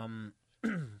just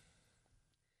it's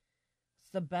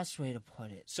the best way to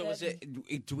put it. So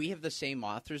do we have the same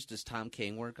authors? Does Tom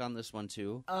King work on this one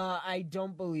too? I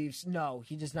don't believe so. No,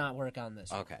 he does not work on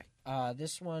this. Okay.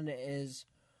 This one is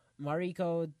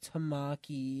Mariko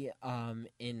Tamaki and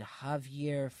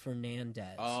Javier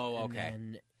Fernandez. Oh, okay.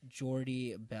 And then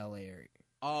Jordi Belair.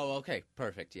 Oh, okay.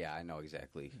 Perfect. Yeah, I know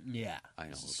exactly. Yeah. I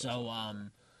know. So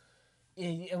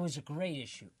it was a great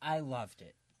issue. I loved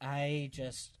it.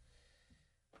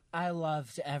 I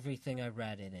loved everything I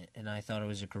read in it, and I thought it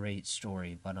was a great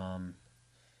story. But I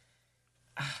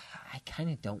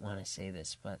kind of don't want to say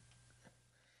this, but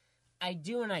I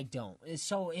do and I don't.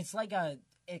 So it's like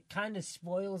it kind of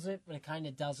spoils it, but it kind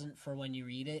of doesn't for when you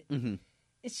read it. Mm-hmm.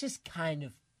 It's just kind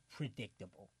of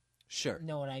predictable. Sure. You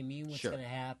know what I mean? What's Sure. going to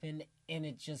happen? And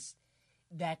it just,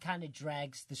 that kind of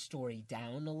drags the story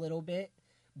down a little bit.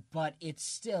 But it's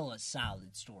still a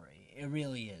solid story. It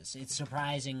really is. It's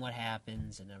surprising what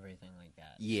happens and everything like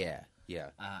that. Yeah,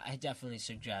 yeah. I definitely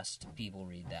suggest people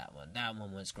read that one. That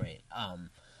one was great.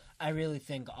 I really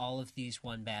think all of these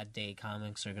One Bad Day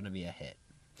comics are going to be a hit.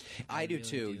 I do really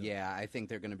too. Do. Yeah, I think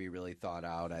they're going to be really thought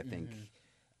out.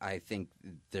 I think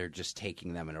they're just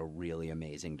taking them in a really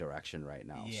amazing direction right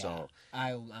now. Yeah, so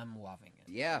I'm loving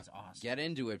it. Yeah, it's awesome. Get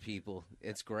into it, people.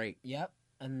 It's great. Yep.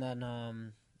 And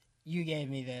then you gave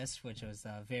me this, which was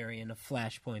a variant of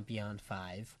Flashpoint Beyond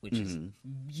 5, which is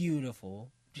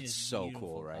beautiful. Just so beautiful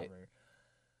cool, right?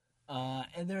 Cover.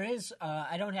 And there is,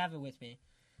 I don't have it with me.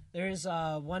 There is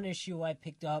one issue I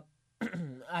picked up.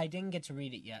 I didn't get to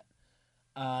read it yet.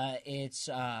 It's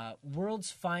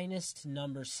World's Finest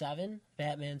 #7,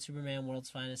 Batman, Superman, World's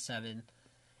Finest 7.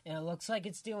 And it looks like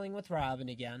it's dealing with Robin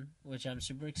again, which I'm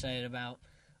super excited about.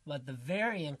 But the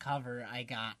variant cover I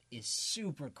got is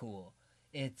super cool.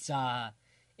 It's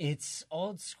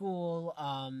old school,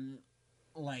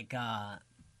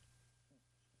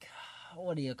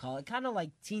 what do you call it? Kind of like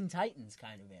Teen Titans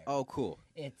kind of era. Oh, cool.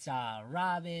 It's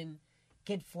Robin,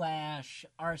 Kid Flash,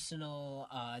 Arsenal,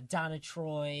 Donna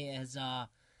Troy as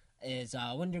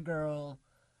Wonder Girl,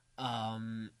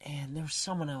 and there was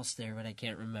someone else there, but I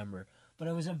can't remember. But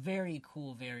it was a very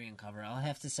cool variant cover. I'll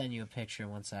have to send you a picture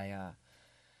once I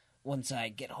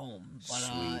get home. But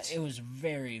Sweet. It was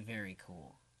very, very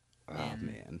cool. Oh,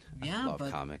 man. I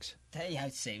love comics. Yeah,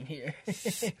 same here.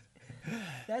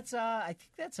 That's I think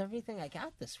that's everything I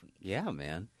got this week. Yeah,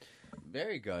 man.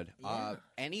 Very good. Yeah.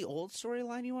 Any old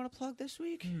storyline you want to plug this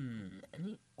week?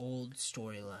 Any old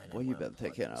storyline? What you been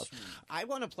thinking of? I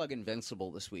want to plug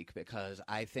Invincible this week because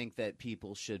I think that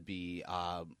people should be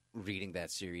reading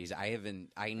that series. I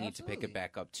need to pick it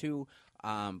back up too.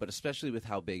 But especially with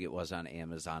how big it was on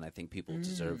Amazon, I think people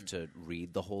deserve to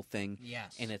read the whole thing.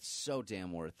 Yes. And it's so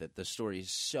damn worth it. The story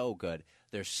is so good.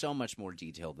 There's so much more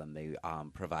detail than they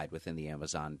provide within the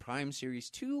Amazon Prime series,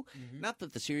 too. Not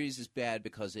that the series is bad,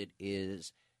 because it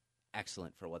is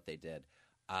excellent for what they did.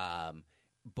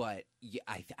 But yeah,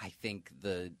 I think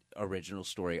the original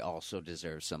story also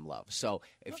deserves some love. So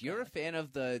if you're a fan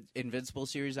of the Invincible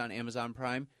series on Amazon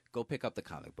Prime, go pick up the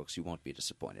comic books. You won't be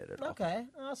disappointed at all. Okay,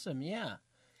 awesome, yeah.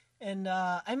 And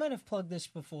I might have plugged this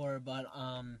before, but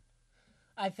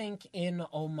I think in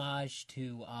homage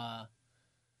to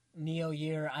Neo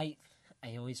Year, I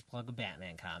always plug a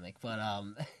Batman comic, but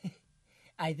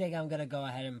I think I'm going to go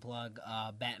ahead and plug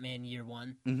Batman Year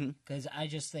One, because I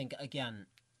just think, again,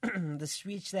 the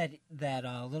speech that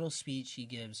little speech he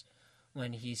gives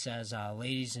when he says,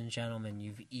 "Ladies and gentlemen,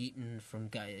 you've eaten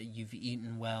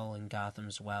well in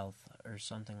Gotham's wealth," or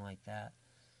something like that.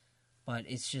 But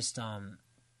it's just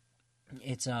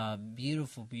it's a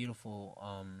beautiful,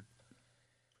 beautiful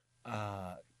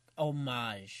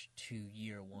homage to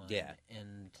Year One. Yeah,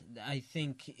 and I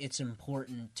think it's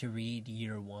important to read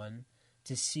Year One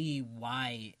to see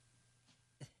why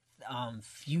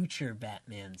future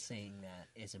Batman saying that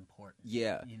is important.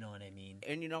 Yeah. You know what I mean?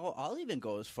 And, I'll even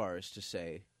go as far as to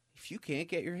say, if you can't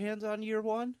get your hands on Year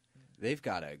One, they've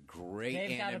got a great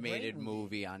animated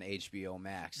movie on HBO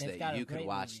Max that you can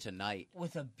watch tonight.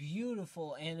 With a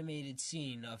beautiful animated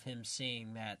scene of him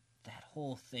saying that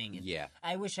whole thing. And yeah.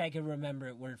 I wish I could remember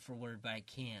it word for word, but I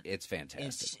can't. It's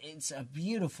fantastic. It's a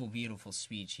beautiful, beautiful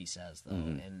speech he says, though.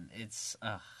 And it's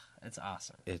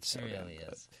awesome. It really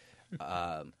is.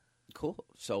 Cool.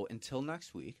 So until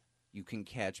next week, you can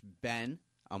catch Ben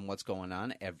on What's Going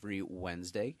On every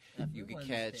Wednesday. You can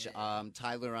catch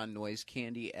Tyler on Noise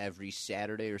Candy every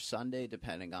Saturday or Sunday,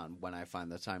 depending on when I find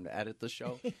the time to edit the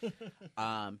show.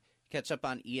 Catch up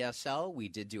on ESL. We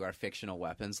did do our fictional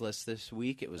weapons list this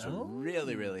week. It was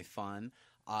really, really fun.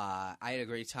 I had a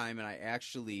great time, and I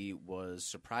actually was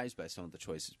surprised by some of the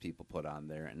choices people put on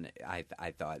there, and I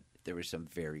thought there were some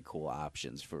very cool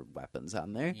options for weapons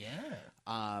on there.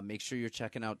 Yeah. Make sure you're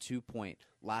checking out 2 Point.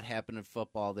 A lot happened in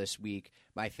football this week.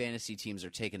 My fantasy teams are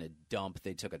taking a dump.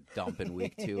 They took a dump in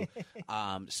week 2.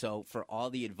 So for all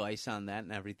the advice on that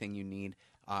and everything you need,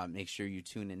 make sure you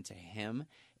tune into him.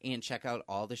 And check out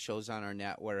all the shows on our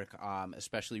network,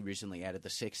 especially recently added the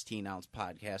 16-ounce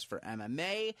podcast for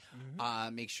MMA.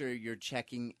 Make sure you're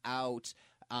checking out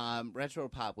Retro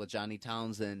Pop with Johnny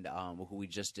Townsend, who we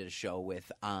just did a show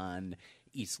with on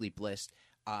Eat Sleep List.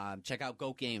 Check out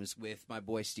Goat Games with my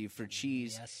boy Steve for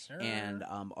Cheese. Yes, sir. And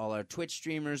all our Twitch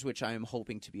streamers, which I am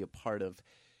hoping to be a part of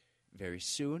very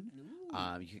soon.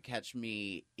 You can catch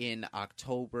me in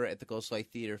October at the Ghostlight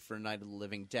Theater for Night of the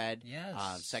Living Dead.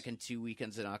 Yes. Second 2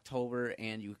 weekends in October,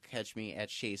 and you can catch me at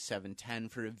Shay's 710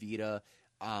 for Evita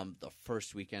the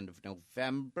first weekend of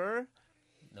November.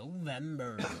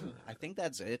 I think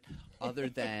that's it, other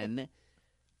than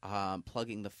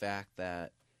plugging the fact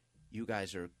that you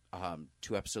guys are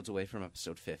 2 episodes away from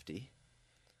episode 50.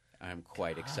 I'm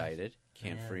quite excited.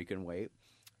 Can't freaking wait.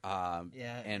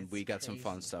 And we got some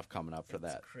fun stuff coming up for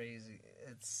that. It's crazy.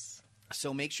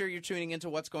 So make sure you're tuning into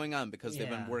What's Going On, because they've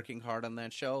been working hard on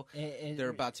that show. They're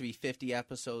about to be 50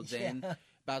 episodes in.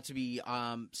 About to be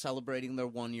celebrating their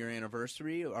 1-year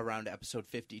anniversary around episode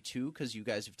 52, because you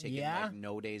guys have taken like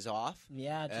no days off.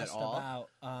 Yeah, just all.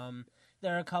 about.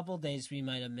 There are a couple days we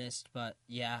might have missed, but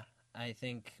yeah, I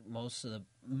think most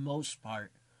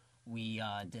part we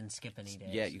didn't skip any days.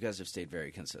 Yeah, you guys have stayed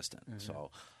very consistent.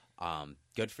 So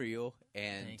good for you.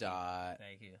 And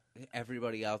Thank you.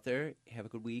 Everybody out there, have a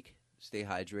good week. Stay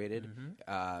hydrated.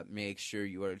 Make sure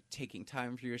you are taking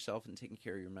time for yourself and taking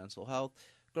care of your mental health.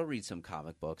 Go read some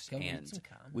comic books.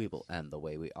 We will end the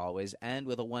way we always end,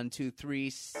 with a 1, 2, 3.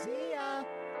 See